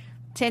unfortunate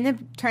tend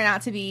to turn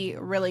out to be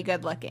really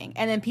good looking.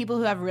 And then people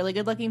who have really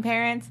good looking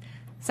parents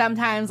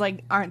sometimes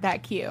like aren't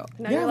that cute.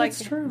 No, you're like,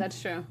 that's true.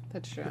 That's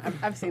true.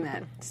 I've seen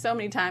that so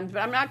many times,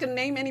 but I'm not going to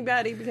name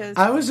anybody because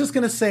I was just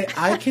going to say,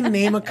 I can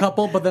name a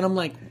couple, but then I'm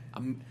like,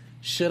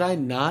 should I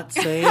not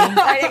say?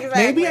 Exactly,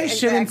 Maybe I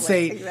shouldn't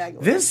say,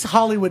 this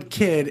Hollywood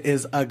kid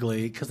is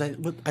ugly, because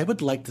I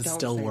would like to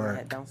still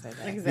work. Don't say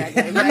that.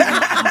 Exactly.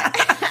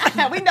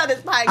 We know this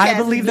podcast. I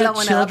believe that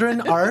is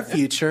children are our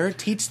future.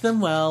 Teach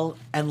them well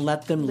and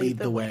let them lead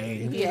the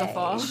way.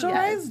 Beautiful.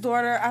 Sheree's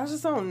daughter, I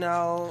just don't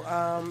know.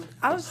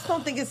 I just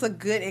don't think it's a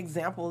good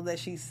example that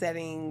she's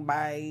setting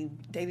by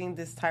dating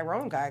this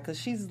Tyrone guy, because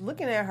she's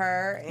looking at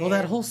her. And, Well,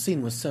 that whole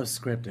scene was so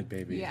scripted,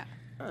 baby. Yeah.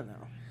 I don't know.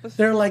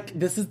 They're like,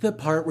 this is the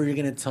part where you're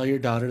going to tell your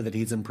daughter that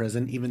he's in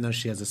prison, even though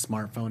she has a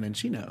smartphone and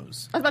she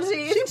knows. I was about to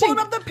say, She pulled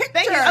up the picture.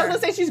 Thank you. I was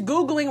going to say she's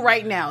Googling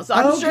right now, so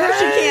I'm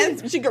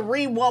sure she can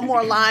read one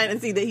more line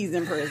and see that he's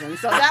in prison.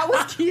 So that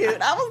was cute.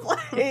 I was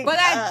like... But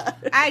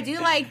I do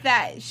like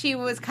that she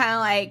was kind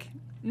of like,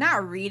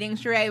 not reading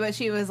Sheree, but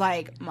she was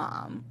like,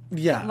 Mom.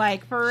 Yeah.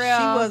 Like, for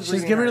real.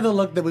 She's giving her the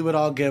look that we would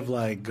all give,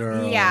 like,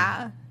 girl.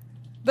 Yeah.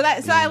 But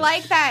I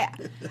like that.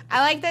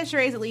 I like that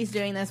Sheree's at least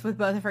doing this with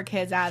both of her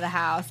kids out of the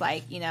house.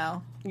 Like, you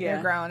know, they're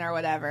grown or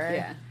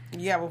whatever.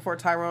 Yeah, before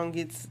Tyrone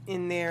gets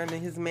in there in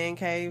his man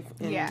cave.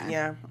 And,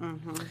 yeah.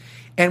 Mm-hmm.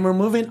 And we're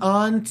moving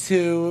on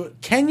to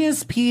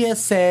Kenya's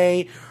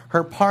PSA,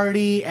 her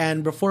party,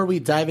 and before we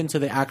dive into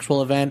the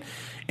actual event,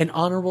 an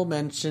honorable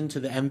mention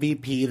to the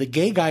MVP, the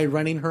gay guy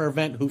running her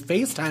event who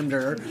FaceTimed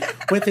her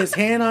with his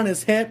hand on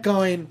his hip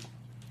going,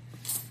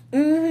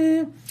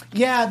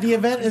 yeah, the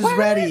event is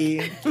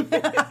ready.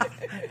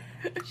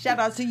 Shout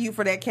out to you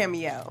for that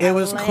cameo. It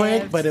was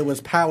quick, but it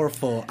was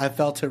powerful. I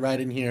felt it right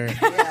in here.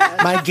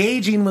 My gay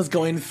gene was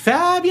going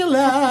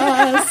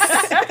fabulous.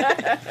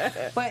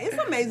 But it's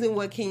amazing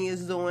what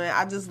Kenya's doing.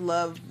 I just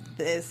love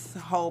this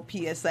whole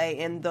PSA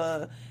and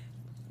the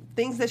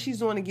things that she's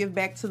doing to give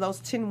back to those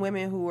 10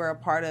 women who were a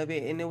part of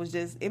it. And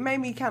it made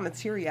me kind of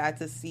teary-eyed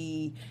to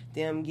see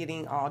them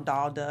getting all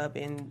dolled up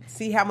and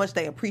see how much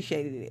they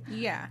appreciated it.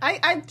 Yeah.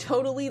 I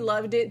totally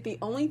loved it. The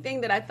only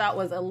thing that I thought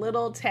was a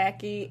little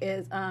tacky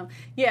is,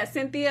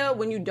 Cynthia,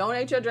 when you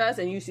donate your dress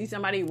and you see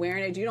somebody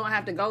wearing it, you don't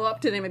have to go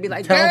up to them and be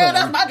like, girl,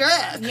 that's my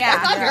dress. Yeah.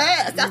 That's my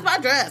dress. That's my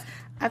dress.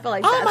 I feel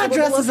like all my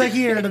dresses are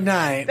here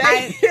tonight.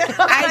 I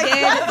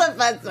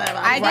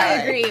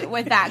did agree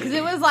with that because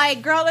it was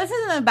like, girl, this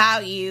isn't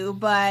about you,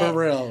 but for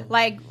real,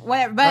 like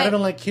whatever. But might have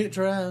been like cute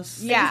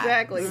dress. Yeah,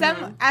 exactly.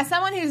 As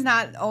someone who's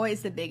not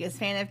always the biggest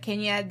fan of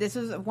Kenya, this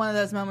was one of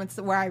those moments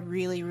where I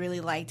really, really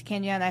liked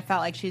Kenya, and I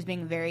felt like she was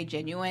being very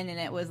genuine, and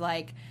it was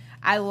like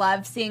I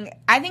love seeing.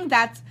 I think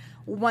that's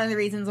one of the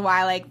reasons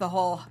why like the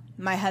whole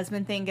my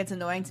husband thing gets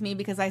annoying to me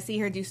because I see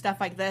her do stuff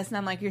like this and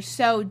I'm like, you're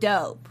so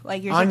dope.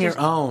 Like you're on your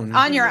own.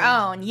 On your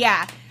own,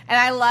 yeah. And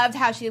I loved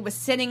how she was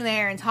sitting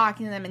there and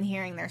talking to them and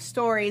hearing their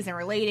stories and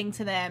relating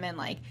to them and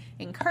like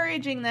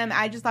encouraging them.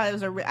 I just thought it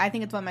was I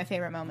think it's one of my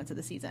favorite moments of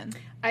the season.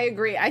 I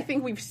agree. I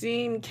think we've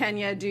seen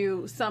Kenya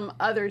do some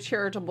other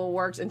charitable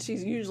works, and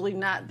she's usually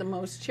not the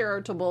most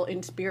charitable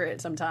in spirit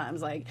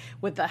sometimes, like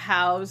with the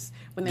house.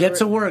 When they Get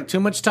to work.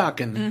 Too much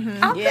talking.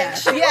 Mm-hmm. I think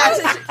she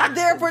was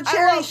there for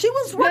charity. She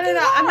was working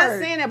hard. I'm not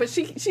saying that, but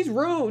she's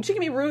rude. She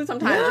can be rude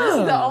sometimes. Yeah. This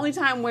is the only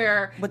time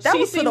where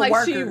she seemed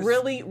like she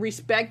really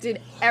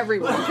respected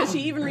everyone. Because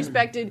she even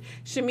respected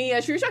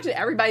Shamia. She respected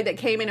everybody that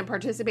came in and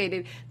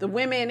participated, the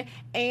women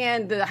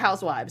and the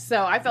housewives.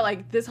 So I felt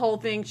like this whole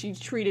thing she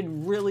treated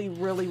really,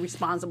 really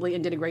responsibly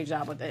and did a great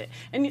job with it.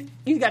 And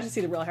you got to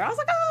see the real hair. I was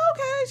like, oh,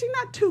 okay, she's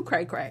not too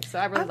cray-cray. So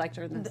I really liked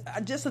her in this.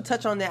 Just to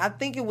touch on that, I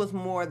think it was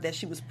more that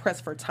she was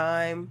pressed for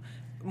time,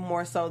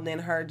 more so than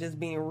her just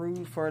being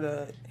rude for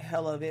the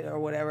hell of it or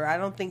whatever. I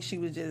don't think she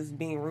was just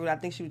being rude. I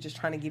think she was just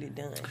trying to get it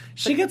done.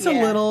 She gets a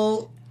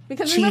little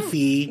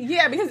chiefy.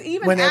 Because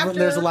even whenever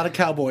there's a lot of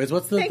cowboys.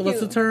 What's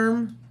the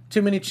term?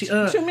 Too many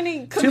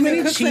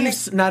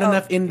chiefs, not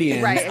enough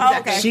Indians. Right,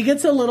 exactly. She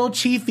gets a little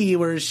chiefy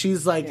where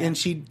she's like, and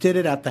she did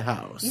it at the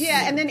house.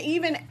 Yeah, and then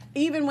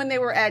even when they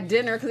were at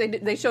dinner, because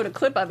they showed a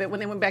clip of it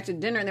when they went back to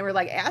dinner, and they were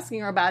like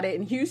asking her about it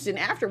in Houston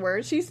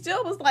afterwards, she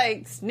still was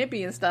like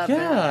snippy and stuff.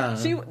 Yeah.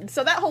 And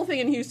so that whole thing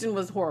in Houston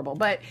was horrible.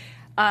 But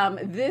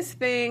this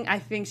thing, I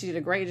think she did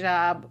a great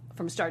job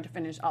from start to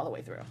finish all the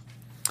way through.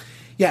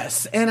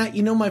 Yes, and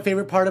you know my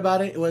favorite part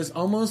about it was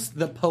almost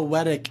the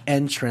poetic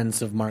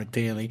entrance of Mark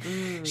Daly.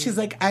 She's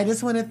like, I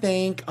just want to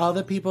thank all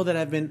the people that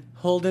have been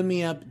holding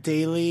me up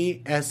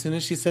daily. As soon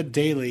as she said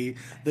daily,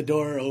 the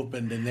door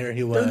opened and there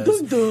he was.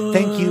 Dun, dun, dun.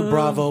 Thank you,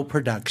 Bravo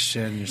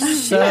Production. You're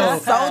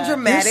so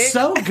dramatic. You're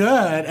so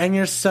good, and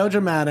you're so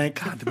dramatic.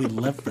 God, we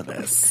live for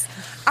this.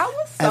 I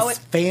was so As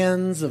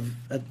fans of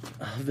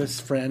this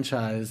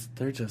franchise,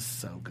 they're just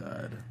so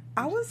good.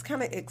 I was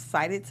kind of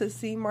excited to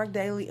see Mark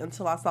Daly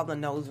until I saw the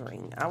nose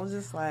ring. I was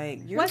just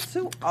like, "You're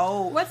too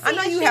old." What's I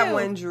know the you issue? have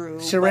one, Drew.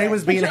 Sheree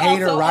was being a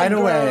hater Also right a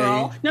girl.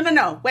 away.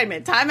 No. Wait a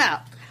minute. Time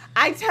out.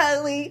 I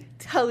totally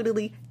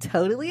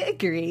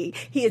agree.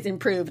 He has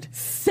improved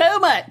so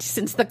much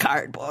since the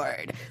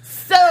cardboard.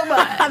 So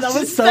much. That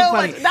was so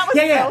funny. That was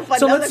so funny.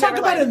 So let's talk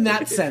about it in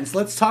that sense.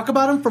 Let's talk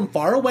about him from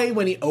far away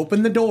when he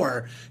opened the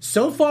door.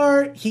 So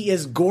far, he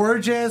is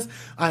gorgeous.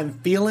 I'm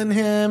feeling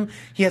him.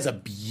 He has a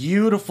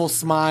beautiful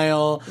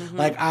smile.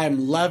 Like,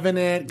 I'm loving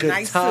it. Good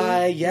Nice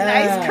tie. suit.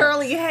 Yeah. Nice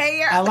curly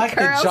hair. I like the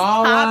curls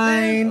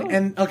jawline. popping.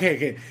 And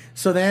okay.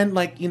 So then,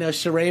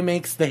 Sheree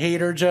makes the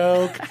hater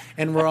joke,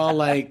 and we're all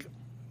like,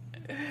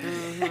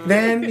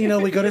 Then,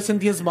 we go to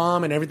Cynthia's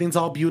mom and everything's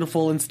all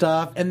beautiful and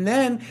stuff. And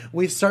then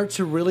we start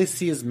to really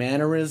see his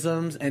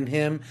mannerisms and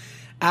him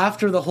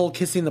after the whole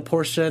kissing the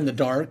Portia in the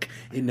dark.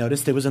 You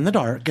noticed it was in the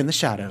dark, in the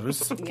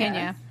shadows.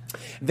 Kenya.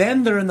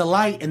 Then they're in the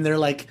light and they're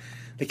like,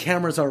 the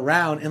cameras are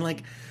around and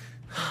like,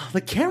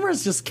 the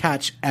cameras just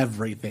catch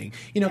everything.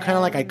 Kind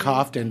of like I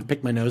coughed and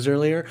picked my nose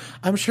earlier.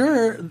 I'm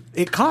sure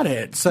it caught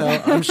it. So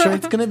I'm sure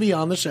it's going to be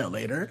on the show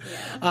later.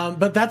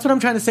 But that's what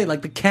I'm trying to say.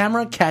 Like, the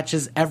camera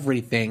catches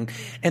everything.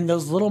 And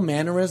those little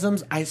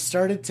mannerisms, I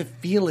started to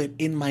feel it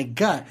in my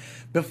gut.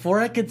 Before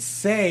I could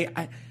say,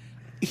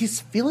 he's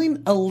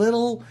feeling a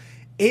little...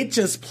 It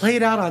just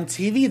played out on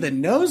TV. The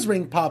nose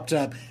ring popped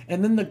up.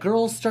 And then the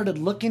girls started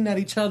looking at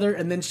each other.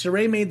 And then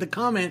Sheree made the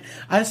comment.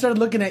 I started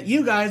looking at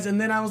you guys. And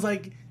then I was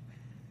like...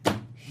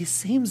 He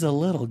seems a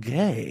little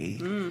gay.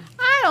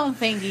 I don't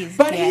think he's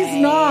But gay.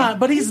 he's not.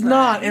 But he's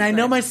not. And I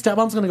know my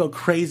stepmom's going to go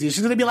crazy.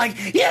 She's going to be like,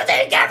 you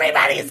think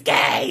everybody's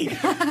gay.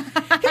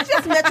 He's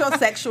just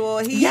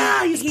metrosexual.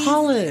 He's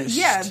polished.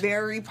 Yeah,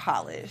 very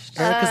polished.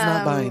 Erica's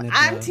not buying it.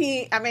 I'm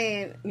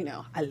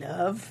though. I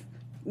love,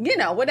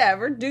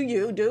 whatever. Do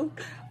you do?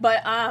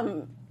 But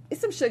it's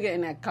some sugar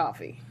in that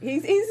coffee.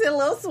 He's a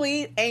little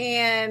sweet,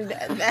 and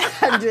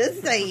I'm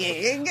just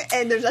saying.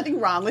 And there's nothing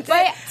wrong with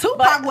it.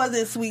 Tupac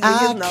wasn't sweet with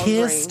his nose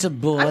kissed ring. a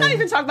boy. I'm not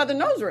even talking about the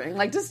nose ring.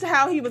 Like, just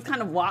how he was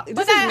kind of walking.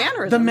 Just his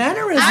mannerisms. The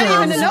mannerisms. Not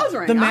even the nose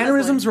ring. The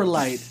mannerisms honestly. were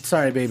light.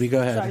 Sorry, baby. Go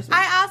ahead.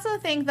 I also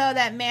think, though,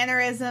 that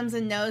mannerisms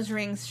and nose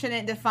rings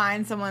shouldn't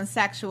define someone's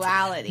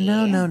sexuality.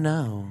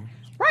 No.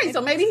 Right,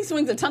 so maybe he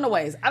swings a ton of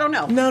ways. I don't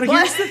know. No,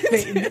 here's the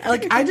thing.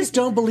 Like, I just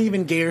don't believe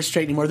in gay or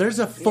straight anymore. There's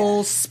a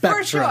full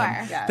spectrum. For sure.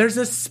 Yeah. There's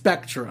a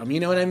spectrum.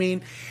 You know what I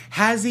mean?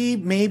 Has he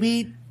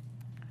maybe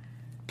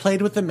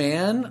played with a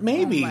man?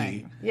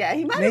 Maybe. Yeah,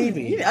 he might have.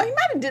 He might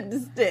have dipped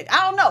his stick.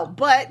 I don't know,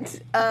 but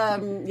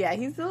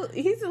he's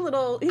a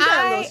little. He's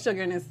got a little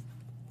sugar in his.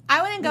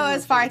 I wouldn't go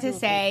as far to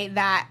say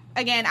that.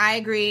 Again, I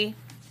agree.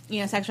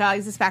 Sexuality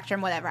is a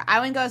spectrum, whatever. I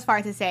wouldn't go as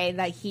far to say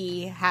that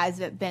he has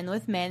been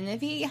with men. And if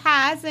he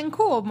has, then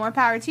cool, more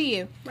power to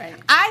you. Right.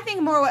 I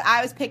think more what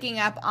I was picking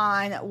up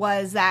on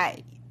was that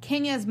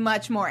Kenya's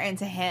much more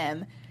into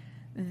him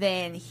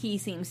than he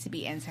seems to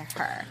be into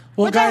her.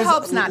 Well, which guys, I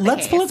hope's not the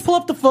case. Let's pull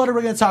up the photo.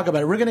 We're going to talk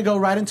about it. We're going to go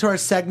right into our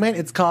segment.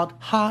 It's called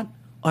Hot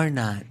or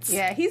Not.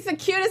 Yeah, he's the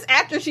cutest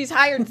actor she's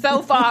hired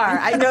so far.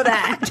 I know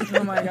that.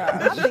 Oh my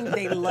gosh. I think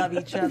they love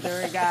each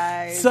other,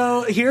 guys.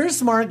 So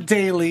here's Mark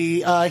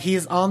Daly.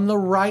 He's on the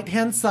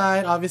right-hand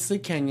side. Obviously,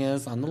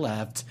 Kenya's on the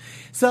left.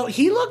 So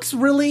he looks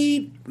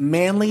really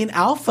manly and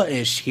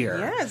alpha-ish here.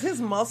 Yes,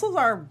 his muscles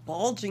are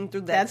bulging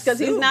through that That's because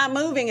he's not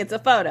moving. It's a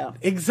photo.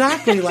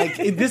 Exactly. Like,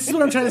 this is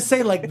what I'm trying to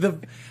say. Like,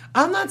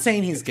 I'm not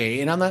saying he's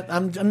gay,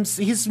 and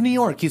he's New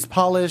York. He's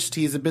polished.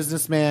 He's a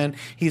businessman.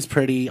 He's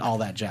pretty. All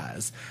that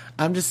jazz.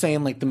 I'm just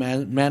saying, like, the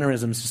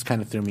mannerisms just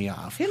kind of threw me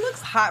off. He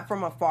looks hot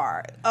from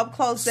afar. Up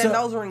close, that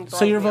nose ring.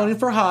 So you're voting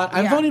for hot.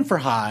 I'm voting for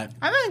hot.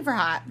 I'm voting for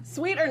hot.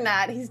 Sweet or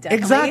not, he's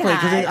definitely Exactly.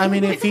 hot.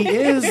 Because, if he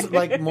is,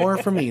 like, more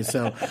for me.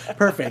 So,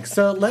 perfect.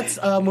 So let's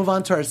move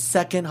on to our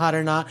second hot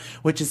or not,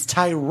 which is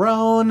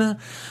Tyrone,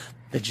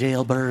 the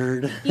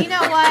jailbird. You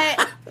know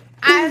what?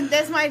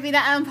 This might be the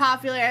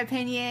unpopular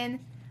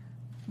opinion,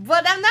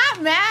 but I'm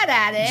not mad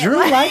at it. Drew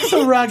likes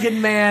a rugged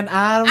man.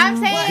 I'm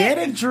saying, get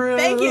it, Drew.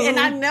 Thank you. And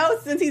I know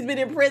since he's been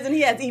in prison,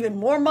 he has even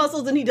more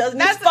muscles than he does in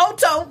his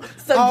photo.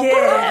 So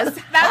yes,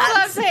 that's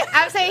what I'm saying.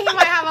 I'm saying he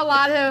might have a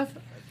lot of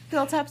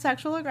built-up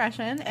sexual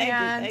aggression,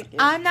 and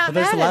I'm not But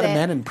there's mad a lot at of it.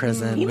 men in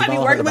prison. He We've might be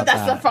all working heard with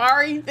about that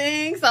safari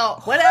thing. So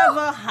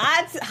whatever,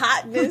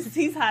 hotness.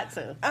 He's hot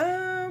too.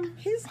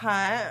 He's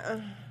hot.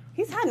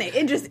 He's hot in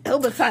Idris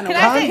Elba kind of.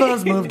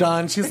 Convo's moved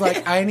on. She's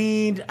like, I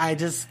can't.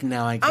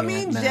 I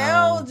mean,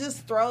 jail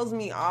just throws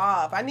me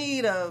off. I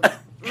need a...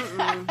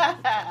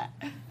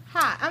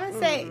 Hot. I'm going to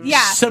say,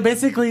 yeah. So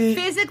basically...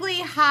 Physically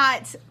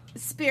hot,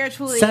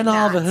 spiritually. Send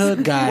all not. the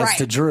hood guys Right.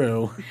 to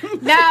Drew.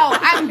 No,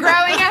 I'm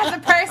growing as a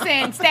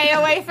person. Stay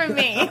away from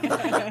me.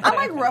 I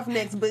like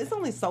roughnecks, but it's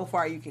only so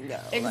far you can go.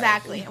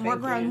 Exactly. And we're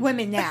grown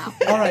women now.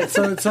 All right,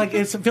 so it's like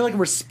I feel like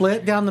we're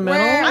split down the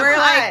middle.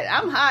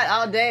 I'm hot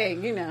all day,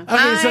 you know.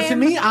 Okay, so to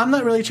me, I'm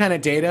not really trying to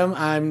date him.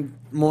 I'm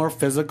more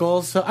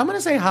physical, so I'm gonna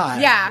say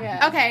hot.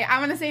 Yeah. Okay,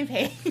 I'm on the same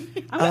page.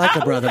 I like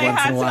a brother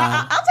once in a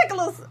while. I'll take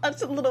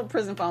a little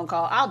prison phone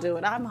call. I'll do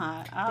it. I'm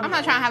hot. I'm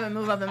not trying to have him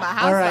move up in my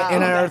house. All right, though.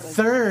 and our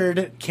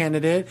third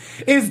candidate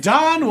is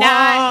Don Juan.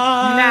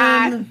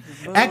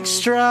 Not.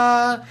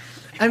 Extra.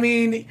 I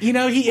mean, you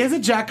know, he is a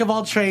jack of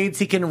all trades.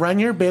 He can run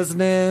your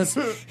business.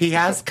 He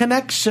has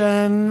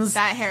connections.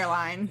 That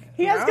hairline.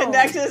 He has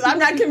connections. I'm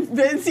not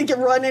convinced he can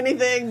run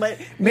anything, but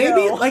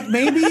Maybe, no.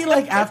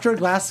 like after a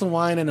glass of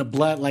wine and a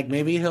blunt, like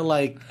maybe he'll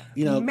calm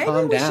Maybe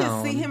we down.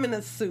 should see him in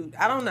a suit.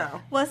 I don't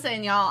know.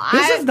 Listen, y'all.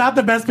 This is not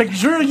the best picture.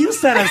 Drew, you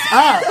set us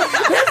up.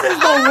 This is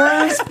the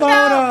worst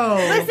photo.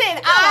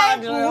 Listen, I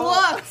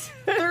looked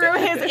through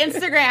his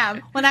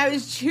Instagram when I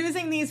was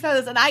choosing these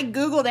photos, and I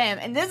Googled him,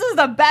 and this is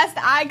the best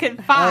I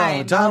could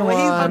find. Don he's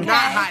Juan. not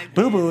hot.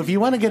 Boo Boo, if you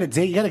want to get a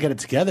date, you got to get it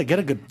together. Get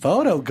a good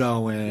photo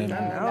going. No,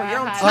 you're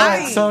All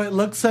right, so it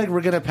looks like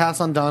we're going to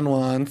pass on Don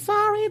Juan.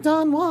 Sorry,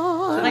 Don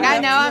Juan. Like, I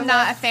know I'm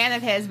not a fan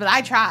of his, but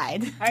I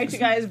tried. All right, you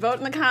guys, vote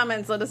in the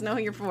comments. Let us know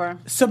who you're for.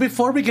 So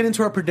before we get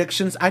into our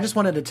predictions, I just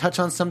wanted to touch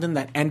on something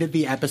that ended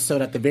the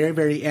episode at the very,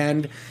 very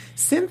end.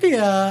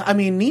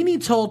 Nene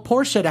told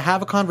Portia to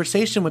have a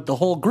conversation with the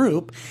whole group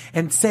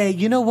and say,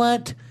 you know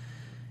what?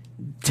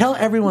 Tell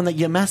everyone that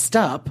you messed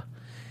up.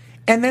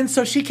 And then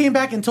so she came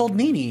back and told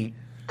Nene.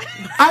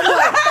 I'm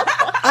like,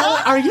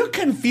 are you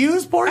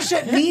confused,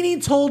 Portia? Nene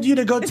told you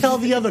to go tell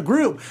the other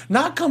group,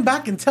 not come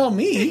back and tell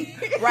me.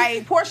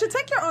 Right. Portia,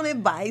 take your own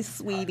advice,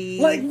 sweetie.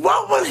 Like,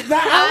 what was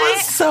that? I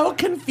was so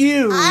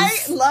confused. I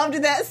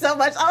loved that so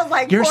much. I was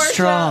like, You're Portia,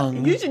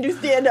 strong. You should do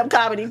stand-up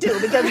comedy too,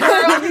 because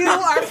girl, you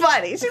are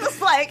funny. She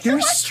was like,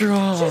 You're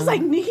strong. She was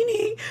like,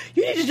 Nene,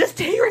 you need to just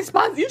take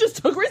responsibility. You just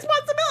took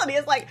responsibility.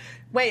 It's like,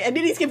 wait, and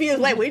Nene's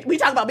confused. Wait, we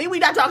talk about me. We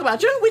not talking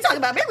about you. We talking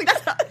about me. We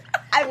not.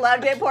 I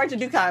loved it. Portia,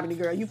 do comedy,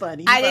 girl. You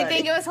funny. I did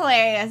think it was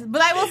hilarious, but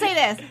I will say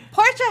this: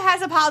 Portia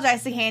has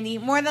apologized to Candy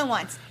more than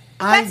once.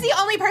 That's the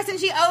only person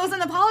she owes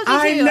an apology to.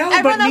 I know,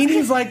 Everyone but else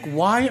Nene's like,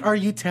 why are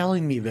you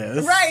telling me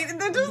this? Right.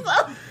 They're just so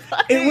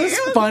funny. It was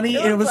funny.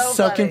 It was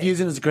so funny.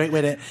 confusing. It was a great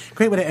way to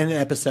end the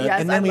episode. Yes,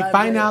 and then I we loved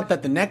find it. out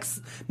that the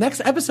next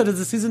episode is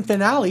the season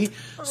finale.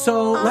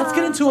 So let's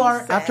get into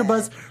our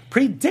AfterBuzz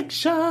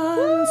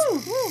predictions.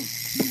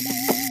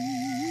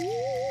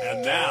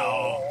 And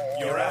now,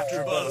 your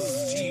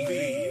AfterBuzz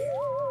TV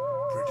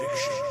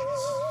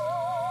predictions.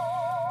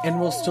 And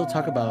we'll still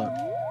talk about...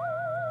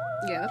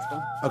 Yeah, that's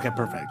fun. Okay,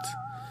 perfect.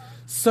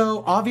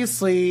 So,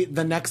 obviously,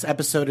 the next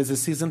episode is the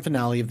season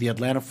finale of the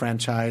Atlanta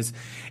franchise.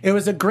 It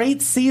was a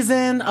great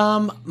season.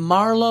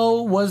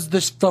 Marlo was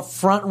the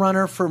front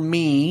runner for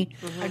me.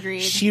 Agreed.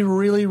 She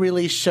really,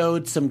 really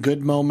showed some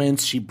good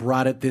moments. She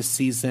brought it this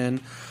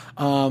season.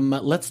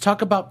 Let's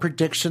talk about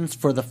predictions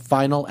for the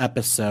final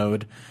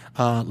episode.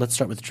 Let's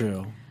start with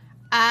Drew.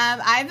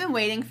 I've been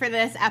waiting for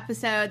this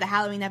episode, the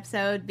Halloween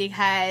episode,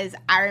 because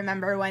I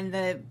remember when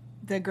the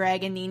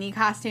Greg and Nene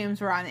costumes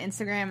were on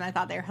Instagram, and I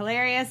thought they were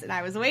hilarious, and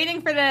I was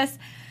waiting for this.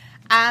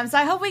 So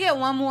I hope we get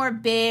one more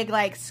big,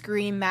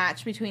 scream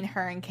match between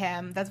her and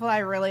Kim. That's what I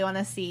really want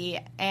to see.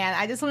 And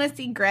I just want to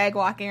see Greg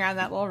walking around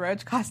that little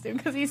roach costume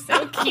because he's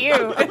so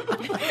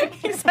cute.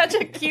 He's such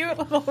a cute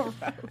little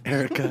roach.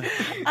 Erica.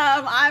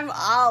 I'm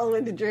all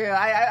into Drew.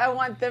 I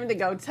want them to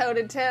go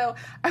toe-to-toe.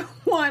 I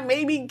want,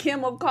 maybe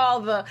Kim will call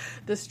the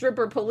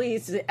stripper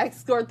police to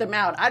escort them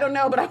out. I don't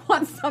know, but I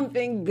want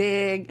something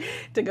big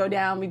to go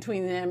down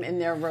between them and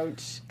their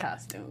roach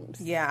costumes.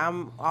 Yeah,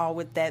 I'm all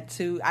with that,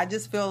 too. I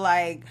just feel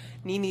like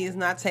Nene is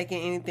not taking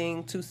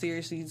anything too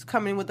seriously. She's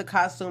coming with the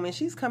costume, and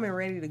she's coming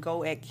ready to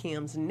go at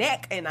Kim's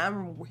neck, and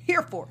I'm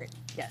here for it.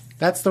 Yes.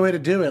 That's the way to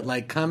do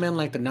it. Come in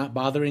like they're not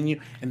bothering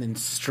you, and then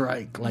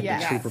strike like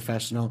a true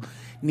professional.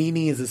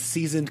 Nene is a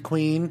seasoned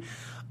queen.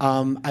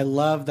 I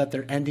love that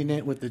they're ending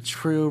it with the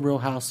true Real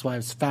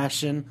Housewives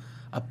fashion,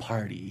 a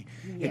party.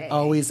 Yay. It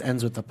always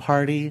ends with a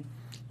party.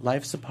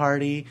 Life's a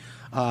party.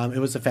 It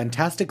was a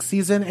fantastic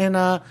season, and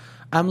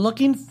I'm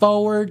looking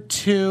forward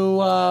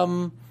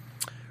to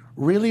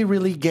really,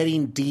 really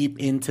getting deep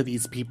into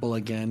these people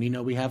again. You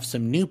know, we have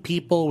some new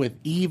people with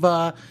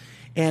Eva,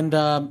 and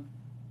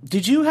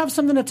did you have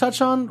something to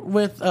touch on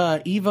with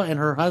Eva and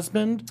her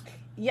husband?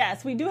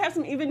 Yes, we do have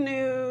some Eva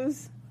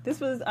news. This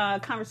was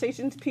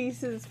conversations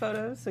pieces,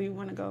 photos, so you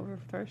want to go over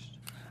first?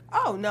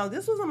 Oh, no,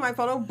 this wasn't my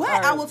photo, but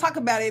I will talk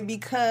about it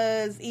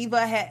because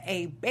Eva had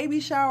a baby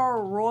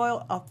shower,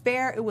 royal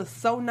affair. It was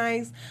so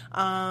nice.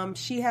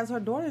 She has her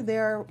daughter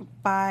there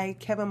by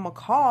Kevin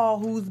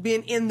McCall, who's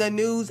been in the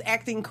news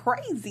acting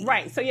crazy.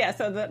 Right.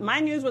 So, my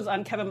news was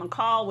on Kevin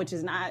McCall, which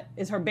is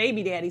her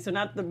baby daddy. So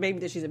not the baby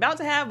that she's about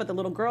to have, but the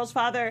little girl's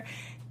father.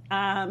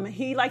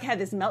 he like had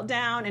this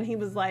meltdown, and he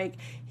was like,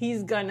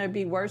 he's gonna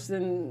be worse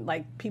than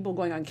like people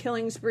going on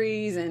killing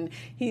sprees, and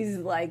he's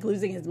like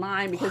losing his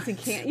mind because he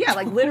can't. Yeah,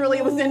 like literally,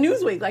 it was in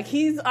Newsweek. Like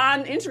he's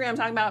on Instagram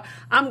talking about,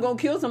 I'm gonna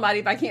kill somebody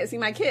if I can't see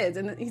my kids,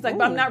 and he's like,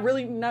 but I'm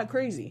not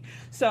crazy.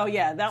 So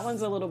yeah, that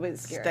one's a little bit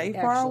scary. Stay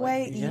far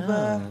away,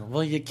 Eva. Yeah.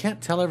 Well, you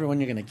can't tell everyone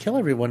you're going to kill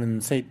everyone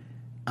and say,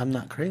 I'm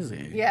not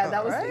crazy. Yeah,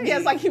 that was. Right. Yeah,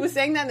 it's like he was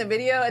saying that in the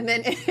video, and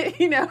then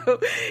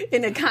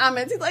in the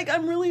comments, he's like,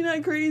 "I'm really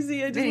not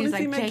crazy. I just want to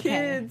see my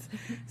kids."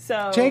 So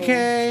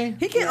JK,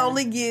 he can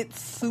only get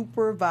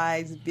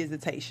supervised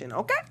visitation.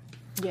 Okay.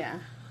 Yeah.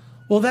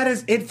 Well, that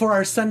is it for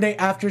our Sunday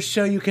after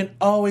show. You can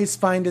always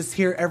find us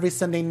here every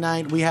Sunday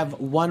night. We have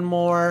one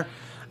more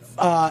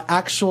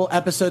actual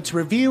episode to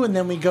review, and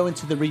then we go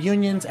into the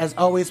reunions. As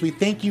always, we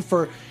thank you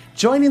for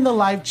joining the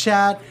live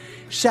chat.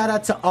 Shout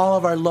out to all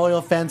of our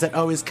loyal fans that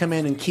always come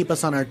in and keep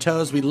us on our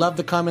toes. We love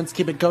the comments.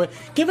 Keep it going.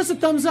 Give us a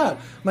thumbs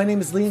up. My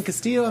name is Leon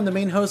Castillo. I'm the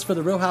main host for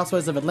The Real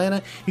Housewives of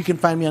Atlanta. You can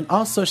find me on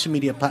all social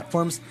media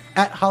platforms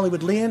at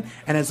Hollywood Leon.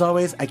 And as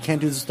always, I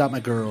can't do this without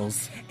my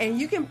girls. And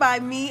you can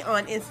find me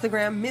on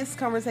Instagram, Miss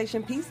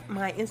Conversation Piece.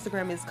 My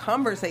Instagram is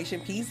Conversation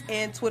Piece,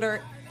 and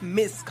Twitter,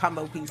 Miss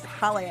Combo Piece.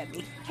 Holla at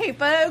me. Hey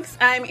folks,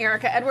 I'm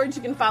Erica Edwards.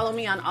 You can follow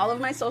me on all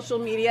of my social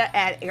media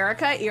at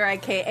Erica,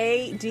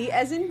 E-R-I-K-A-D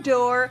as in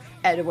door,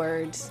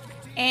 Edwards.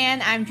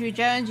 And I'm Drew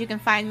Jones. You can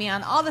find me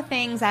on all the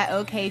things at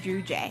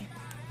OKDrewJ.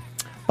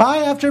 Bye,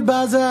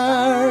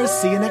 AfterBuzzers.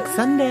 See you next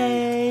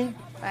Sunday.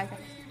 Bye, guys.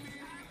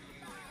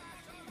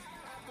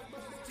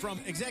 From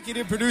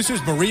executive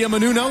producers Maria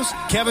Menounos,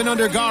 Kevin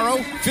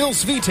Undergaro, Phil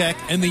Svitek,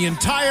 and the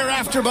entire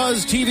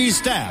AfterBuzz TV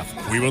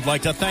staff, we would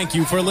like to thank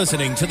you for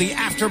listening to the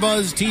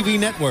AfterBuzz TV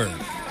network.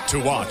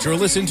 To watch or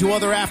listen to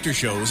other after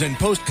shows and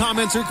post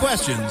comments or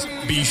questions,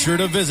 be sure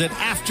to visit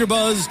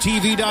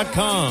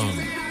AfterBuzzTV.com.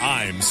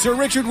 I'm Sir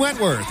Richard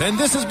Wentworth, and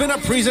this has been a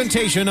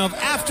presentation of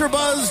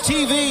AfterBuzz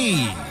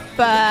TV.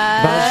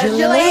 Buzz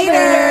you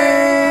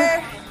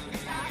later.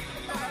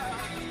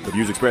 The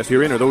views expressed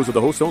herein are those of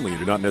the hosts only and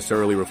do not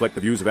necessarily reflect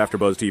the views of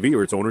AfterBuzz TV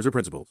or its owners or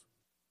principals.